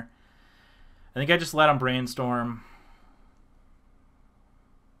something here. I think I just let them Brainstorm.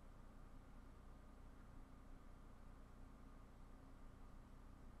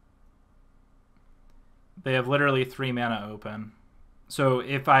 They have literally 3 mana open. So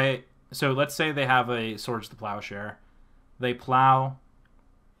let's say they have a Swords to Plowshare. They plow.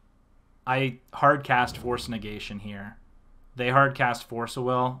 I hard cast Force Negation here. They hard cast Force of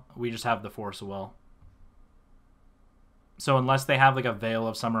Will. We just have the Force of Will. So unless they have like a Veil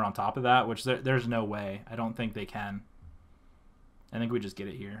of Summer on top of that, which there's no way. I don't think they can. I think we just get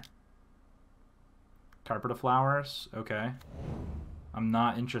it here. Carpet of Flowers. Okay. I'm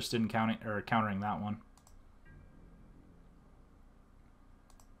not interested in countering that one.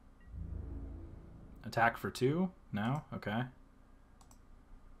 Attack for 2? No? Okay.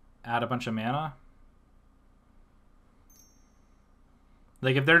 Add a bunch of mana.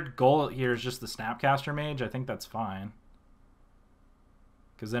 Like, if their goal here is just the Snapcaster Mage, I think that's fine.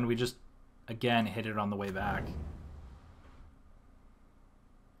 Because then we just, again, hit it on the way back.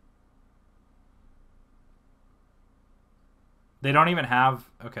 They don't even have...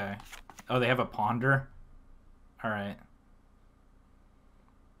 Okay. Oh, they have a Ponder? Alright.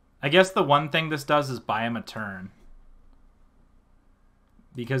 I guess the one thing this does is buy them a turn.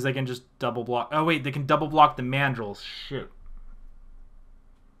 Because they can just double block... Oh, wait, they can double block the Mandrills. Shoot.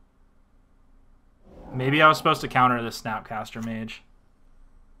 Maybe I was supposed to counter the Snapcaster Mage.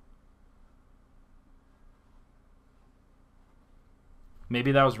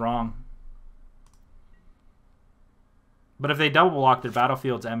 Maybe that was wrong. But if they double block, their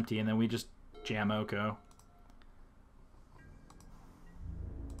battlefield's empty, and then we just jam Oko.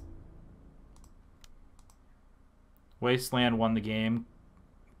 Wasteland won the game.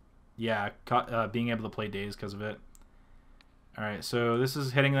 Yeah, being able to play Daze because of it. Alright, so this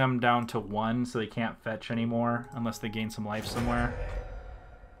is hitting them down to 1, so they can't fetch anymore unless they gain some life somewhere.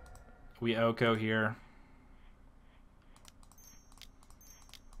 We Oko here.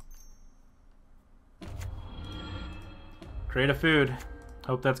 Create a food.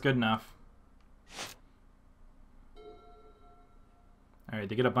 Hope that's good enough. Alright,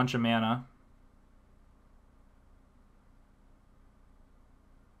 they get a bunch of mana.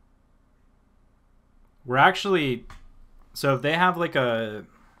 We're actually... So if they have like a...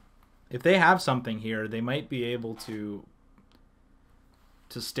 If they have something here, they might be able to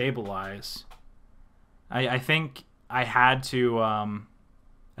stabilize. I think I had to... I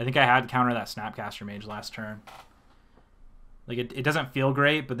think I had to counter that Snapcaster Mage last turn. Like, it doesn't feel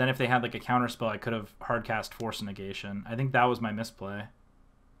great, but then if they had like a counter spell, I could have hardcast Force Negation. I think that was my misplay.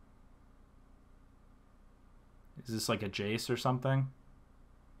 Is this like a Jace or something?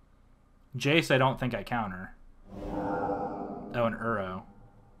 Jace, I don't think I counter. Oh, an Uro.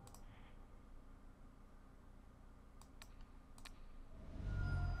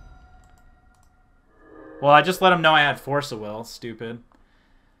 Well, I just let him know I had Force of Will. Stupid.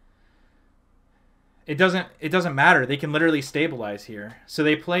 It doesn't matter. They can literally stabilize here. So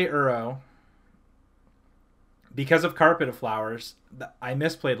they play Uro. Because of Carpet of Flowers, I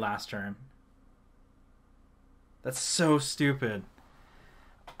misplayed last turn. That's so stupid.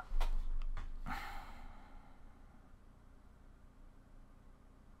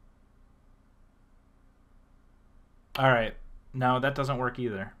 Alright. No, that doesn't work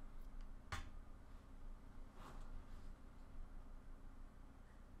either.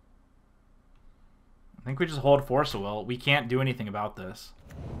 I think we just hold Force of Will. We can't do anything about this.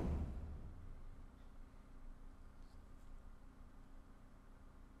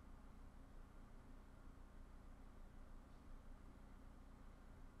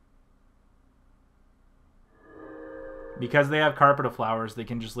 Because they have Carpet of Flowers, they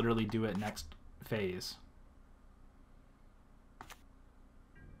can just literally do it next phase.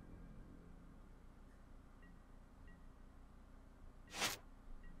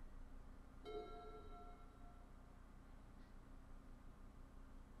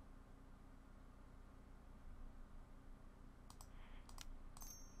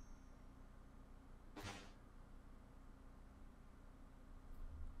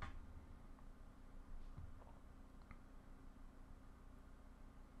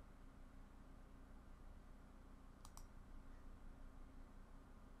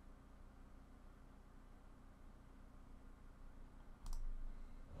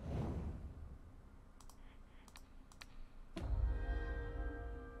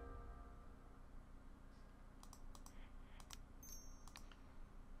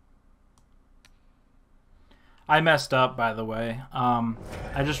 I messed up, by the way.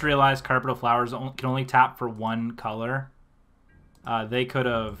 I just realized Carpet of Flowers can only tap for one color. They could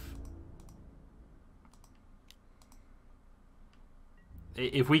have...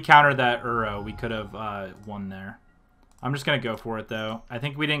 If we countered that Uro, we could have won there. I'm just going to go for it, though. I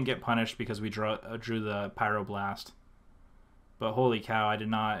think we didn't get punished because we drew the Pyroblast. But holy cow, I did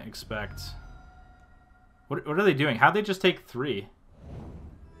not expect... What are they doing? How'd they just take 3?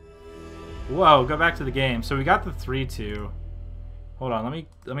 Whoa, go back to the game. So we got the 3-2. Hold on,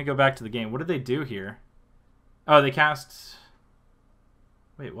 let me go back to the game. What did they do here? Oh, they cast...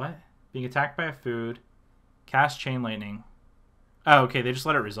 Wait, what? Being attacked by a food. Cast Chain Lightning. Oh, okay, they just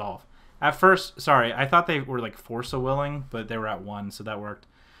let it resolve. At first, sorry, I thought they were like Force-a-willing, but they were at 1, so that worked.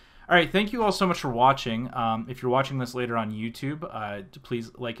 Alright, thank you all so much for watching. If you're watching this later on YouTube,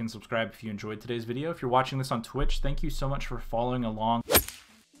 please like and subscribe if you enjoyed today's video. If you're watching this on Twitch, thank you so much for following along.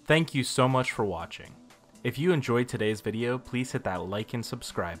 Thank you so much for watching. If you enjoyed today's video, please hit that like and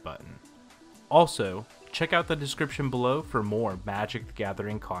subscribe button. Also, check out the description below for more Magic the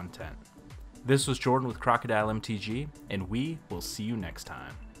Gathering content. This was Jordan with Crocodile MTG, and we will see you next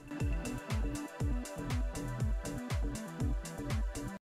time.